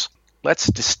let's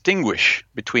distinguish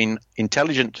between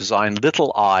intelligent design,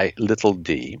 little I, little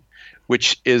d,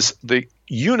 which is the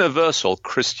universal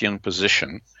Christian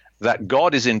position that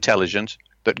God is intelligent,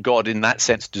 that God in that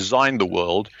sense designed the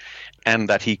world, and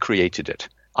that he created it.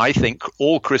 I think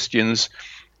all Christians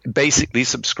basically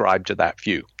subscribe to that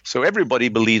view. So everybody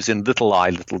believes in little I,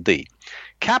 little d.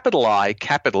 Capital I,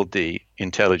 capital D,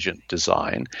 intelligent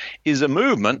design, is a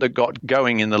movement that got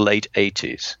going in the late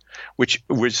 80s, which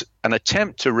was an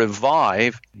attempt to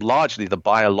revive largely the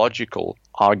biological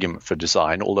argument for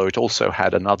design, although it also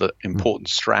had another important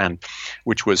strand,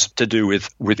 which was to do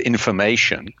with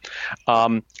information,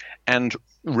 and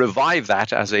revive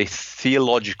that as a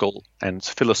theological and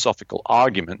philosophical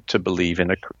argument to believe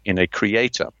in a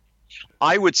creator.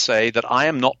 I would say that I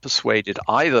am not persuaded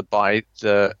either by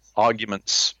the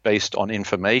arguments based on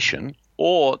information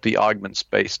or the arguments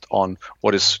based on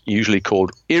what is usually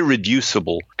called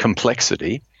irreducible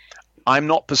complexity. I'm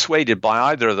not persuaded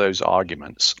by either of those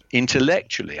arguments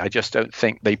intellectually. I just don't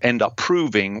think they end up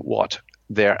proving what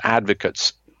their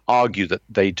advocates argue that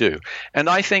they do. And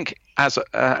I think as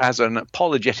an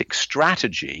apologetic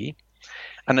strategy,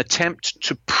 an attempt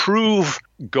to prove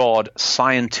God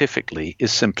scientifically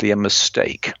is simply a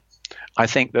mistake. I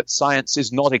think that science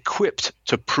is not equipped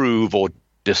to prove or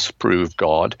disprove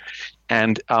God,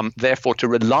 and therefore to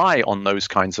rely on those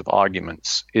kinds of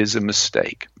arguments is a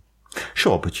mistake.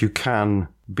 Sure, but you can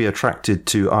be attracted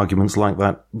to arguments like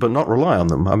that, but not rely on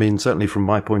them. I mean, certainly from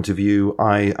my point of view,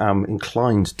 I am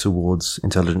inclined towards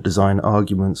intelligent design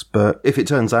arguments, but if it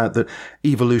turns out that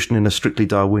evolution in a strictly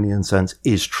Darwinian sense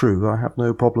is true, I have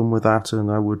no problem with that, and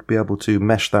I would be able to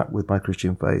mesh that with my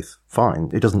Christian faith.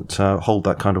 Fine. It doesn't hold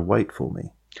that kind of weight for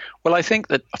me. Well, I think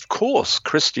that, of course,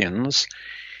 Christians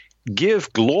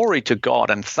give glory to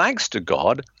God and thanks to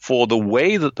God for the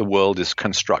way that the world is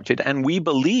constructed, and we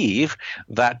believe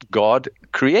that God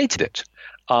created it.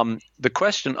 The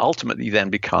question ultimately then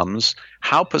becomes,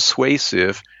 how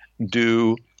persuasive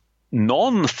do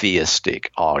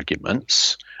non-theistic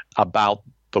arguments about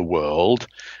the world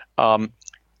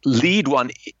lead one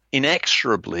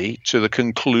inexorably to the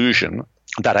conclusion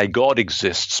that a God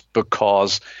exists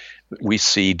because we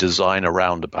see design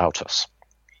around about us?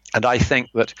 And I think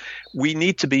that we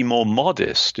need to be more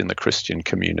modest in the Christian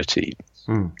community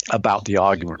about the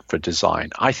argument for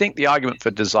design. I think the argument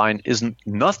for design isn't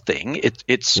nothing.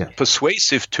 It's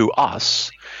persuasive to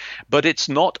us, but it's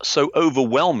not so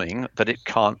overwhelming that it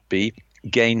can't be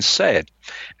gainsaid.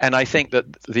 And I think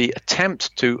that the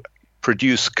attempt to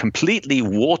produce completely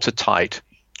watertight,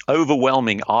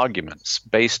 overwhelming arguments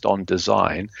based on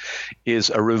design is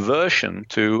a reversion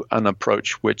to an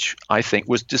approach which I think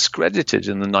was discredited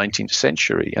in the 19th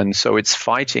century. And so it's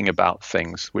fighting about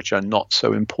things which are not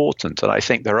so important. And I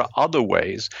think there are other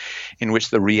ways in which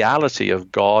the reality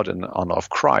of God and of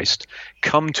Christ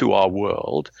come to our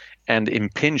world and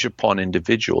impinge upon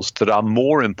individuals that are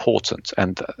more important,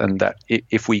 and that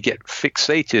if we get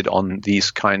fixated on these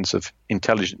kinds of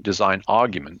intelligent design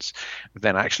arguments,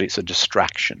 then actually it's a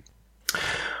distraction.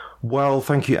 Well,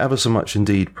 thank you ever so much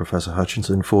indeed, Professor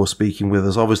Hutchinson, for speaking with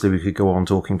us. Obviously, we could go on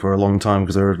talking for a long time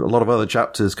because there are a lot of other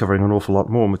chapters covering an awful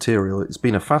lot more material. It's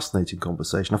been a fascinating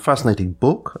conversation, a fascinating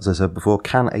book. As I said before,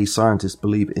 Can a Scientist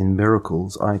Believe in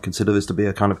Miracles? I consider this to be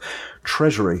a kind of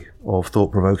treasury of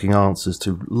thought-provoking answers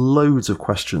to loads of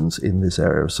questions in this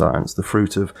area of science, the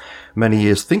fruit of many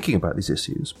years thinking about these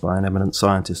issues by an eminent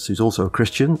scientist who's also a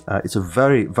Christian. It's a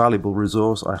very valuable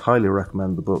resource. I highly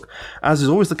recommend the book. As is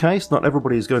always the case, not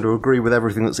everybody is going to agree with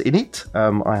everything that's in it.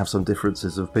 I have some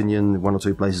differences of opinion in one or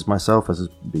two places myself, as has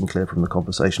been clear from the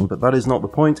conversation, but that is not the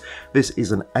point. This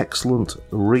is an excellent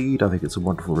read. I think it's a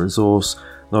wonderful resource,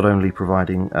 not only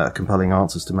providing compelling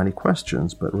answers to many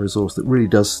questions, but a resource that really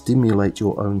does stimulate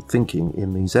your own thinking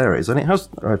in these areas. And it has,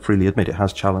 I freely admit, it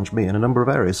has challenged me in a number of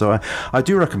areas. So I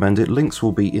do recommend it. Links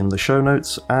will be in the show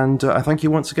notes. And I thank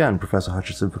you once again, Professor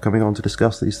Hutchinson, for coming on to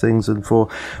discuss these things and for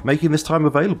making this time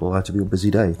available out of your busy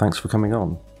day. Thanks for coming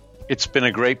on. It's been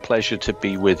a great pleasure to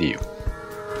be with you.